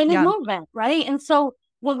 Movement is movement, right? And so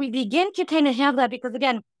when we begin to kind of have that, because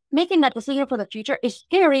again, making that decision for the future is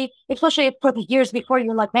scary, especially for the years before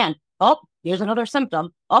you're like, man, oh, here's another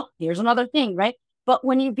symptom. Oh, here's another thing, right? But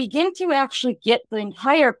when you begin to actually get the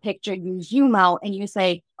entire picture, you zoom out and you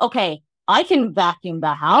say, okay, I can vacuum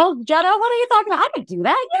the house. Jetta, what are you talking about? I could do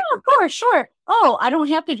that. Yeah, of course, sure. Oh, I don't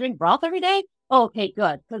have to drink broth every day. Okay,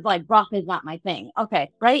 good. Because like broth is not my thing.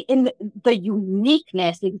 Okay, right? And the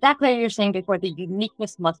uniqueness, exactly what you're saying before, the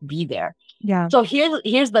uniqueness must be there. Yeah. So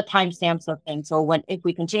here's the timestamps of things. So if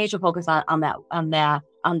we continue to focus on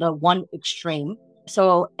the one extreme.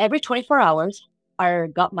 So every 24 hours, our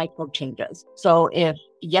gut microbe changes. So if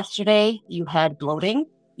yesterday you had bloating,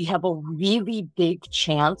 you have a really big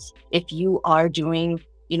chance if you are doing,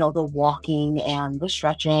 the walking and the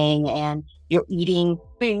stretching and you're eating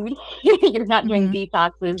food, you're not doing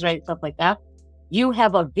detoxes, right? Stuff like that. You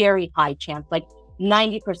have a very high chance, like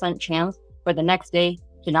 90% chance for the next day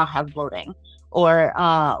to not have bloating. Or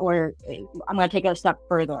I'm going to take it a step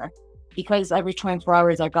further because every 24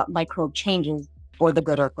 hours our gut microbe changes for the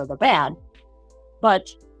good or for the bad. But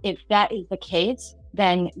if that is the case,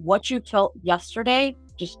 then what you felt yesterday,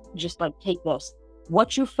 just like take this.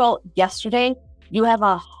 What you felt yesterday, you have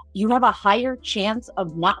a higher chance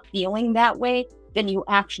of not feeling that way than you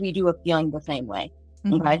actually do of feeling the same way.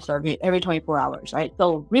 Okay, so every 24 hours, right?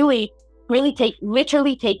 So really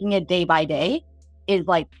literally taking it day by day is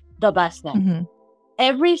like the best thing.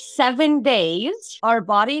 every 7 days, our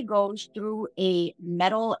body goes through a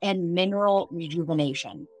metal and mineral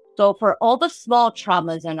rejuvenation. So for all the small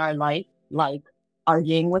traumas in our life, like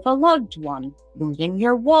arguing with a loved one, losing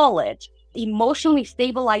your wallet, emotionally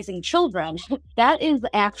stabilizing children, that is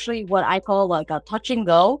actually what I call like a touch and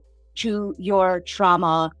go to your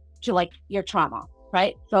trauma, to like your trauma,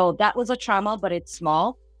 right? So that was a trauma, but it's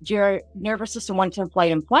small. Your nervous system went to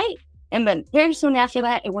flight and flight. And then very soon after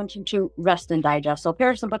that, it went into rest and digest. So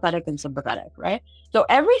parasympathetic and sympathetic, right? So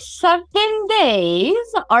every 7 days,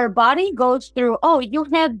 our body goes through, oh, you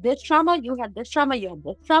had this trauma, you had this trauma, you had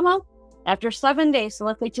this trauma. After 7 days, so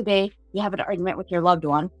let's say today you have an argument with your loved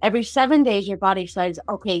one. Every 7 days, your body says,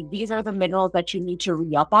 okay, these are the minerals that you need to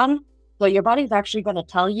re-up on. So your body's actually going to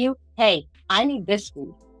tell you, hey, I need this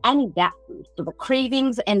food. I need that food. So the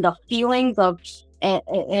cravings and the feelings of,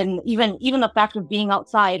 and even the fact of being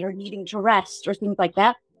outside or needing to rest or things like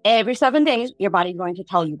that, every 7 days, your body's going to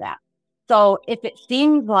tell you that. So if it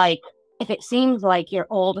seems like you're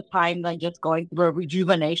all the time like just going through a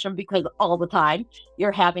rejuvenation because all the time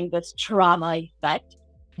you're having this trauma effect,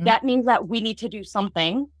 that means that we need to do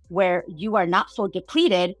something where you are not so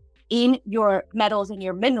depleted in your metals and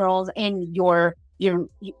your minerals and you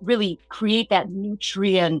really create that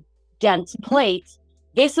nutrient dense plate.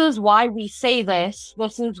 This is why we say this.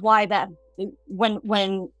 This is why that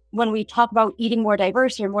when we talk about eating more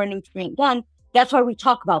diverse or more nutrient dense, that's why we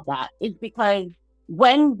talk about that. Is because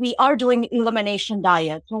when we are doing elimination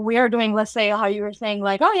diets, when we are doing, let's say how you were saying,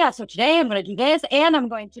 like, oh yeah, so today I'm going to do this and I'm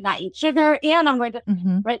going to not eat sugar and I'm going to,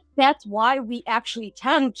 right? That's why we actually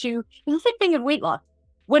tend to, it's the same thing in weight loss.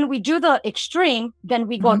 When we do the extreme, then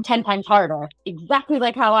we go 10 times harder. Exactly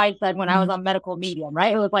like how I said when I was on medical medium,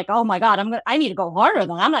 right? It was like, oh my God, I need to go harder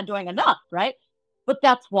than I'm not doing enough, right? But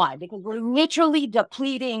that's why, because we're literally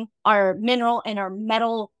depleting our mineral and our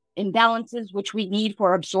metal imbalances, which we need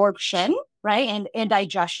for absorption, right? And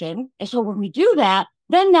digestion. And so when we do that,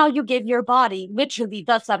 then now you give your body literally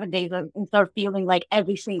the 7 days and start feeling like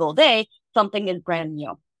every single day something is brand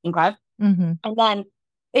new. Okay. And then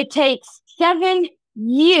it takes 7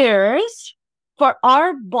 years for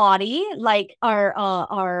our body, like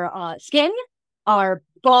our skin, our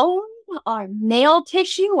bones, our nail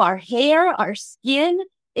tissue, our hair, our skin.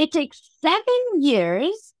 It takes 7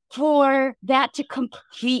 years for that to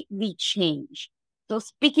completely change. So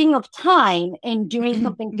speaking of time and doing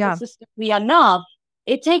something consistently enough,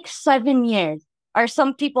 it takes 7 years. Are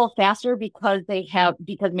some people faster because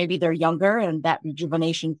maybe they're younger and that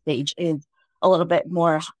rejuvenation stage is a little bit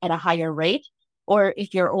more at a higher rate? Or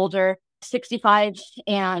if you're older, 65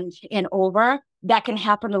 and over, that can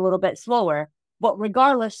happen a little bit slower. But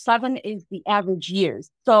regardless, 7 is the average years.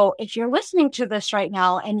 So if you're listening to this right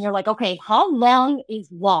now and you're like, okay, how long is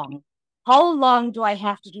long? How long do I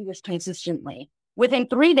have to do this consistently? Within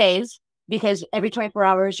 3 days, because every 24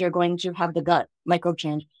 hours, you're going to have the gut micro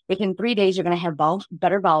change. Within 3 days, you're going to have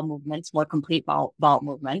better bowel movements, more complete bowel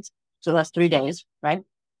movements. So that's 3 days, right?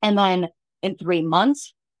 And then in 3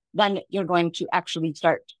 months, then you're going to actually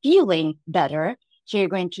start feeling better. So you're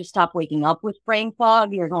going to stop waking up with brain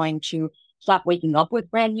fog. You're going to stop waking up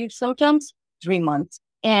with brand new symptoms. 3 months.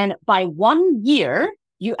 And by 1 year,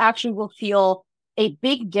 you actually will feel a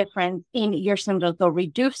big difference in your symptoms. So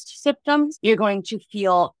reduced symptoms, you're going to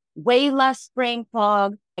feel way less brain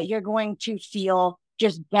fog. You're going to feel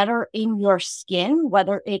just better in your skin,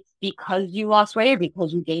 whether it's because you lost weight or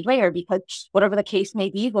because you gained weight or because whatever the case may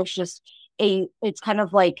be. It's kind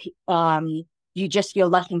of like you just feel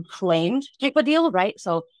less inflamed type of deal, right?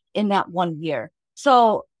 So in that 1 year.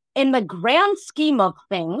 So in the grand scheme of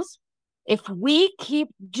things, if we keep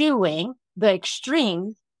doing the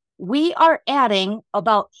extremes, we are adding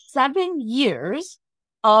about 7 years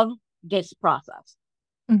of this process.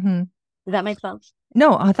 Does that make sense?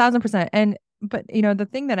 No, 1,000%. But the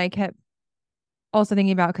thing that I kept also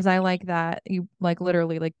thinking about, because I like that you like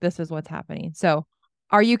literally like this is what's happening. So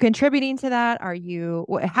are you contributing to that?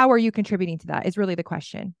 How are you contributing to that is really the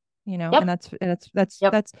question, Yep. and that's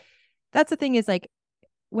the thing is like,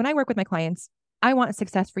 when I work with my clients, I want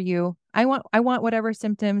success for you. I want whatever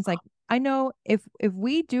symptoms, like I know if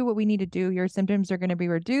we do what we need to do, your symptoms are going to be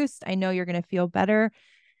reduced. I know you're going to feel better.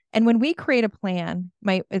 And when we create a plan,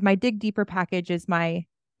 my dig deeper package is my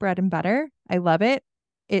bread and butter. I love it.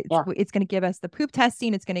 It's going to give us the poop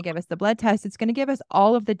testing. It's going to give us the blood test. It's going to give us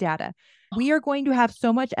all of the data. We are going to have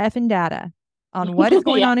so much effing data on what is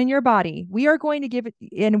going on in your body. We are going to give it,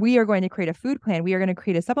 and we are going to create a food plan. We are going to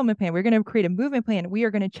create a supplement plan. We're going to create a movement plan. We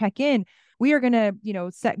are going to check in. We are going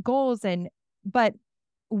to, set goals. But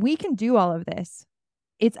we can do all of this.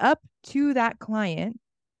 It's up to that client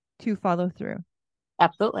to follow through.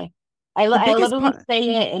 Absolutely. The I biggest literally part,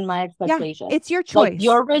 say it in my yeah, expectation. it's your Like choice.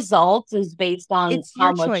 your results is based on It's your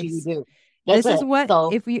how much you choice. do. That's This is it. what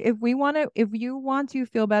So if you want to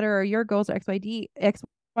feel better or your goals are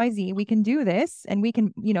XYZ, we can do this and we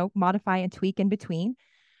can, modify and tweak in between.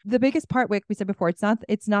 The biggest part, like we said before, it's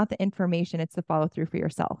not the information, it's the follow through for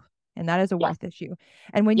yourself. And that is a yes, worth issue.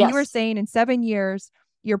 And when you were yes, saying in 7 years,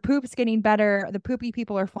 your poop's getting better, the poopy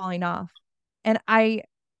people are falling off. And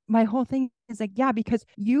my whole thing is like, yeah, because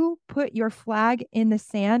you put your flag in the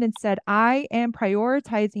sand and said, I am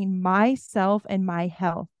prioritizing myself and my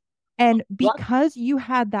health. And yep, because you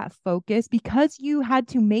had that focus, because you had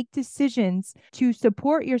to make decisions to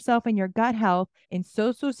support yourself and your gut health in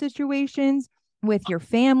social situations, with your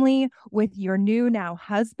family, with your new now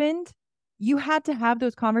husband, you had to have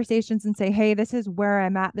those conversations and say, hey, this is where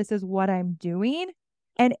I'm at. This is what I'm doing.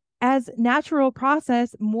 And as natural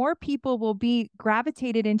process, more people will be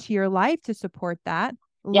gravitated into your life to support that.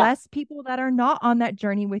 yeah, Less people that are not on that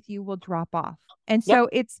journey with you will drop off. And yep, so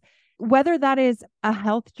it's whether that is a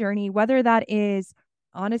health journey, whether that is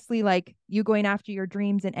honestly like you going after your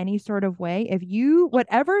dreams in any sort of way, if you,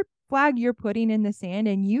 whatever flag you're putting in the sand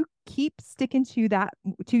and you keep sticking to that,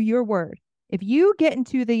 to your word, if you get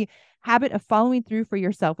into the habit of following through for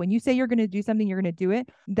yourself, when you say you're going to do something, you're going to do it.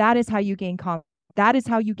 That is how you gain confidence. That is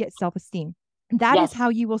how you get self esteem. That is yes. how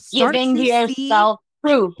you will start Giving to see yourself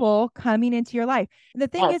proof. people coming into your life. And the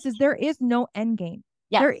thing Yes, is there is no end game.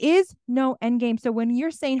 yes, There is no end game. So when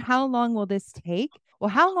you're saying, how long will this take? Well,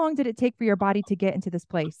 how long did it take for your body to get into this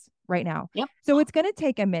place right now? yep, So it's going to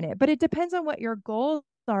take a minute, but it depends on what your goals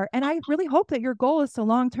are. And I really hope that your goal is to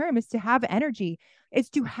long term, is to have energy, is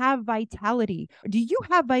to have vitality. Do you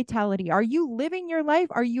have vitality? Are you living your life?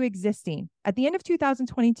 Are you existing? At the end of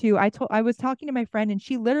 2022, I was talking to my friend and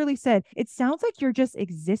she literally said, "It sounds like you're just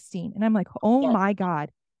existing." And I'm like, "Oh yes, my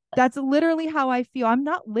God." That's literally how I feel. I'm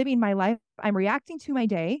not living my life. I'm reacting to my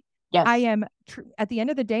day. I yes, am at the end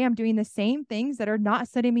of the day, I'm doing the same things that are not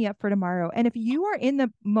setting me up for tomorrow. And if you are in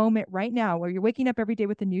the moment right now where you're waking up every day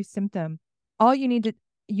with a new symptom, all you need to,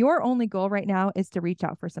 your only goal right now is to reach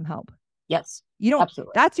out for some help. yes, You don't,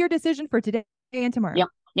 absolutely. that's your decision for today and tomorrow. Yep,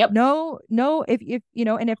 yep, No, no, if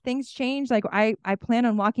and if things change, like I plan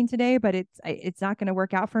on walking today, but it's not going to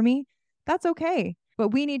work out for me, that's okay. But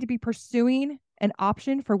we need to be pursuing an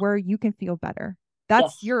option for where you can feel better.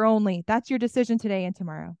 yes, That's your decision today and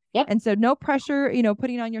tomorrow. yep, And so no pressure,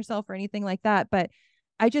 putting on yourself or anything like that. But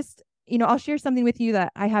I just, I'll share something with you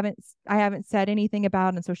that I haven't said anything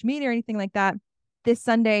about on social media or anything like that. This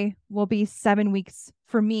Sunday will be 7 weeks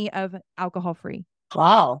for me of alcohol free.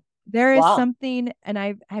 wow, There is wow. something, and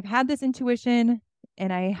I've had this intuition,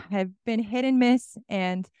 and I have been hit and miss.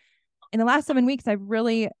 And in the last 7 weeks, I've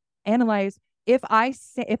really analyzed, if I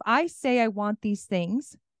say I want these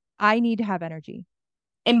things, I need to have energy.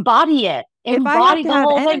 Embody it. If I have Embody to the have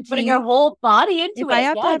whole thing, putting your energy, whole body if into I it.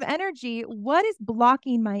 have to have Yes, energy, what is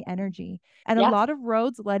blocking my energy? And a yes, lot of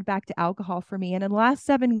roads led back to alcohol for me. And in the last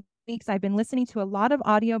 7 weeks, I've been listening to a lot of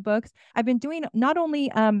audiobooks. I've been doing not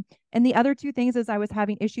only and the other two things is I was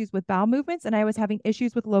having issues with bowel movements and I was having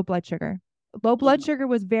issues with low blood sugar. Low blood mhm, sugar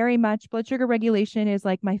was very much blood sugar regulation is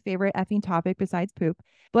like my favorite effing topic besides poop.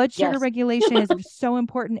 Blood sugar yes. regulation is so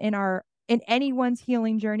important in anyone's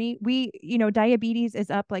healing journey. Diabetes is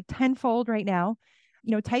up like tenfold right now.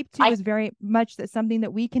 Type 2 I is very much that something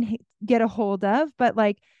that we can get a hold of, but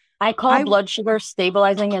like I call I blood sugar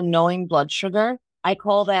stabilizing and knowing blood sugar. I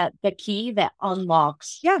call that the key that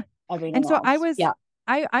unlocks yeah. everything And so I else. was Yeah,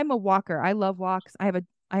 I'm a walker. I love walks. I have a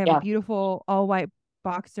yeah, beautiful all white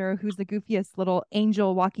boxer who's the goofiest little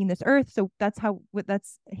angel walking this earth. So that's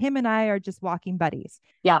him, and I are just walking buddies.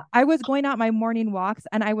 yeah. I was going out my morning walks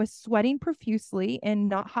and I was sweating profusely in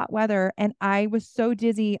not hot weather, and I was so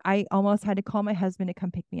dizzy I almost had to call my husband to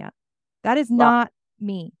come pick me up. That is Wow. not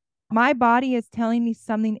me. My body is telling me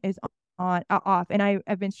something is off, and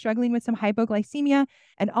I've been struggling with some hypoglycemia,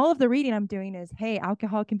 and all of the reading I'm doing is, hey,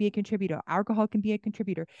 alcohol can be a contributor. Alcohol can be a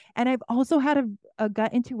contributor. And I've also had a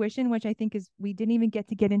gut intuition, which I think is, we didn't even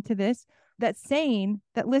get into this, that's saying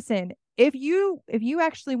that, listen, if you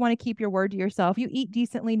actually want to keep your word to yourself, you eat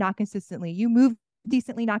decently, not consistently. You move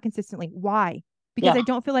decently, not consistently. Why? Because Yeah, I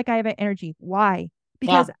don't feel like I have energy. Why?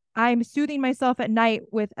 yeah, Because I'm soothing myself at night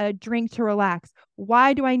with a drink to relax.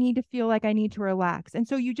 Why do I need to feel like I need to relax? And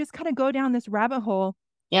so you just kind of go down this rabbit hole.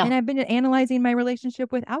 yeah, And I've been analyzing my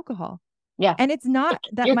relationship with alcohol. yeah. And it's not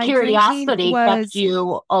that Your my drinking curiosity kept was,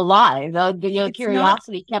 you alive. Your it's not,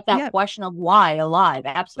 curiosity kept that yeah, question of why alive.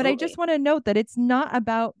 but I just Absolutely. want to note that it's not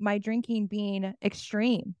about my drinking being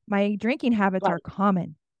extreme. My drinking habits are Right,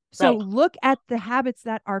 common. So right. look at the habits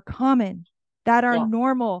that are common. that are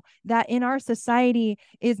normal, that in our society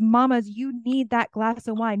is mamas, you need that glass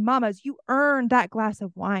of wine. Mamas, you earn that glass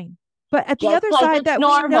of wine. But at the Just other like side it's that we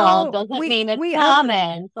normal know, doesn't mean it's we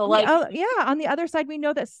common. So like, yeah, on the other side, we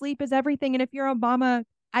know that sleep is everything. And if you're a mama,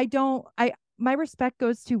 my respect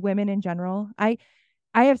goes to women in general. I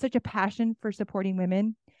have such a passion for supporting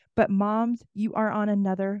women, but moms, you are on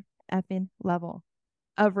another effing level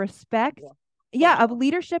of respect. Yeah, of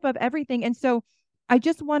leadership, of everything. And so I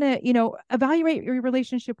just want to, evaluate your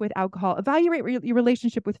relationship with alcohol, evaluate your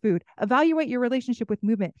relationship with food, evaluate your relationship with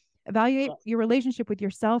movement, evaluate your relationship with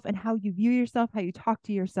yourself and how you view yourself, how you talk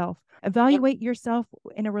to yourself, evaluate yourself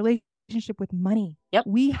in a relationship with money.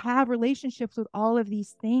 We have relationships with all of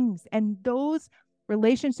these things, and those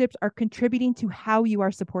relationships are contributing to how you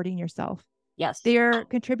are supporting yourself. Yes. They're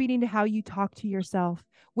contributing to how you talk to yourself,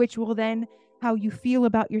 which will then how you feel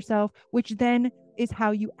about yourself, which then is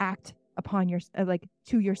how you act upon your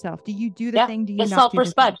to yourself. Do you do the thing? Do you not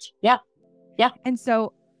self-respect? Yeah. And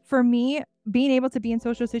so for me, being able to be in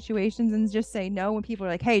social situations and just say no when people are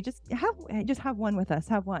like, hey, just have one with us,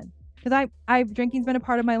 have one. Because I've drinking's been a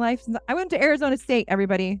part of my life since I went to Arizona State,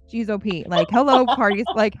 everybody. GSOP. Like, hello, parties,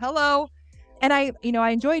 like, hello. And I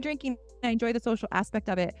enjoy drinking. I enjoy the social aspect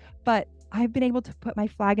of it. But I've been able to put my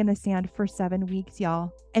flag in the sand for 7 weeks,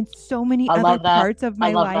 y'all. And so many other parts of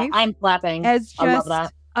my life. I'm clapping. As just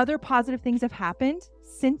other positive things have happened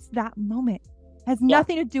since that moment. Has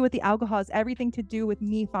nothing to do with the alcohol. Has everything to do with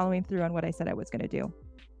me following through on what I said I was going to do.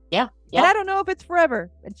 Yeah. And I don't know if it's forever.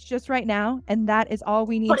 It's just right now. And that is all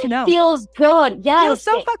we need to know. It feels good. Yes. It feels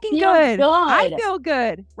so fucking good. I feel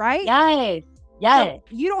good, right? Yes. Yes.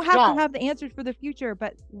 So you don't have to have the answers for the future,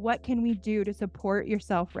 but what can we do to support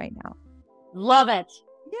yourself right now? Love it.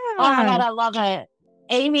 Yeah. Oh my God, I love it.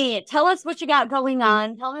 Amy, tell us what you got going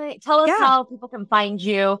on. Tell us how people can find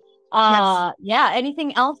you.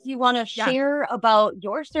 Anything else you want to share about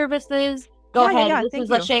your services? Go ahead. This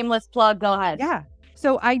is a shameless plug. Go ahead. Yeah.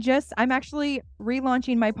 So I'm actually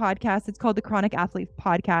relaunching my podcast. It's called the Chronic Athlete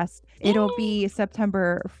Podcast. It'll be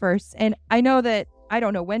September 1st. And I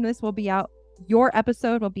don't know when this will be out. Your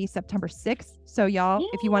episode will be September 6th. So y'all,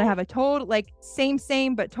 if you want to have a total, like same,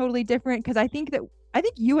 but totally different, because I think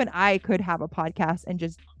you and I could have a podcast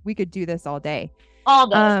and we could do this all day. All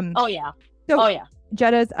day.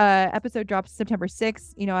 Jetta's episode drops September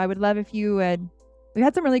 6th. I would love if you would. We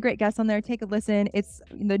had some really great guests on there. Take a listen. It's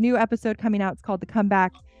the new episode coming out. It's called The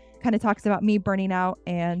Comeback. Kind of talks about me burning out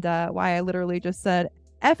and why I literally just said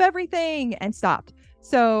F everything and stopped.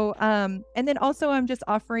 So, and then also I'm just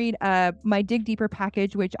offering my Dig Deeper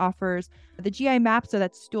package, which offers the GI map. So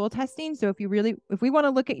that's stool testing. So if we want to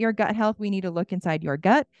look at your gut health, we need to look inside your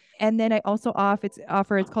gut. And then I also it's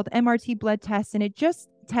called MRT blood test, and it just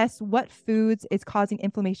tests what foods is causing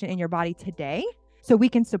inflammation in your body today. So we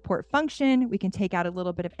can support function, we can take out a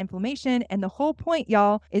little bit of inflammation. And the whole point,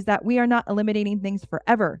 y'all, is that we are not eliminating things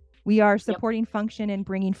forever. We are supporting function and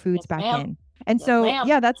bringing foods back in. And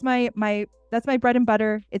that's my bread and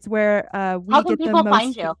butter. It's where we How can get people the most.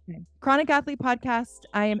 Find you? Chronic Athlete Podcast.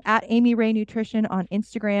 I am at Amy Ray Nutrition on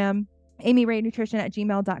Instagram,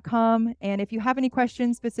 amyraynutrition@gmail.com. And if you have any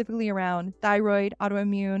questions specifically around thyroid,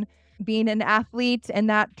 autoimmune, being an athlete and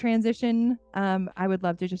that transition, I would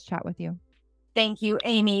love to just chat with you. Thank you,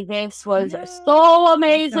 Amy. This was so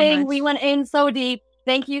amazing. We went in so deep.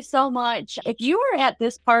 Thank you so much. If you are at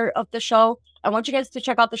this part of the show, I want you guys to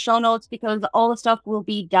check out the show notes because all the stuff will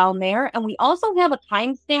be down there. And we also have a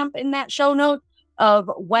timestamp in that show note of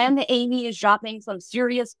when Amy is dropping some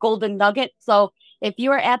serious golden nuggets. So if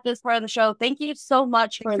you are at this part of the show, thank you so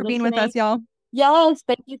much for being with us, y'all. Yes,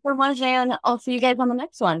 thank you so much. And I'll see you guys on the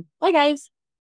next one. Bye, guys.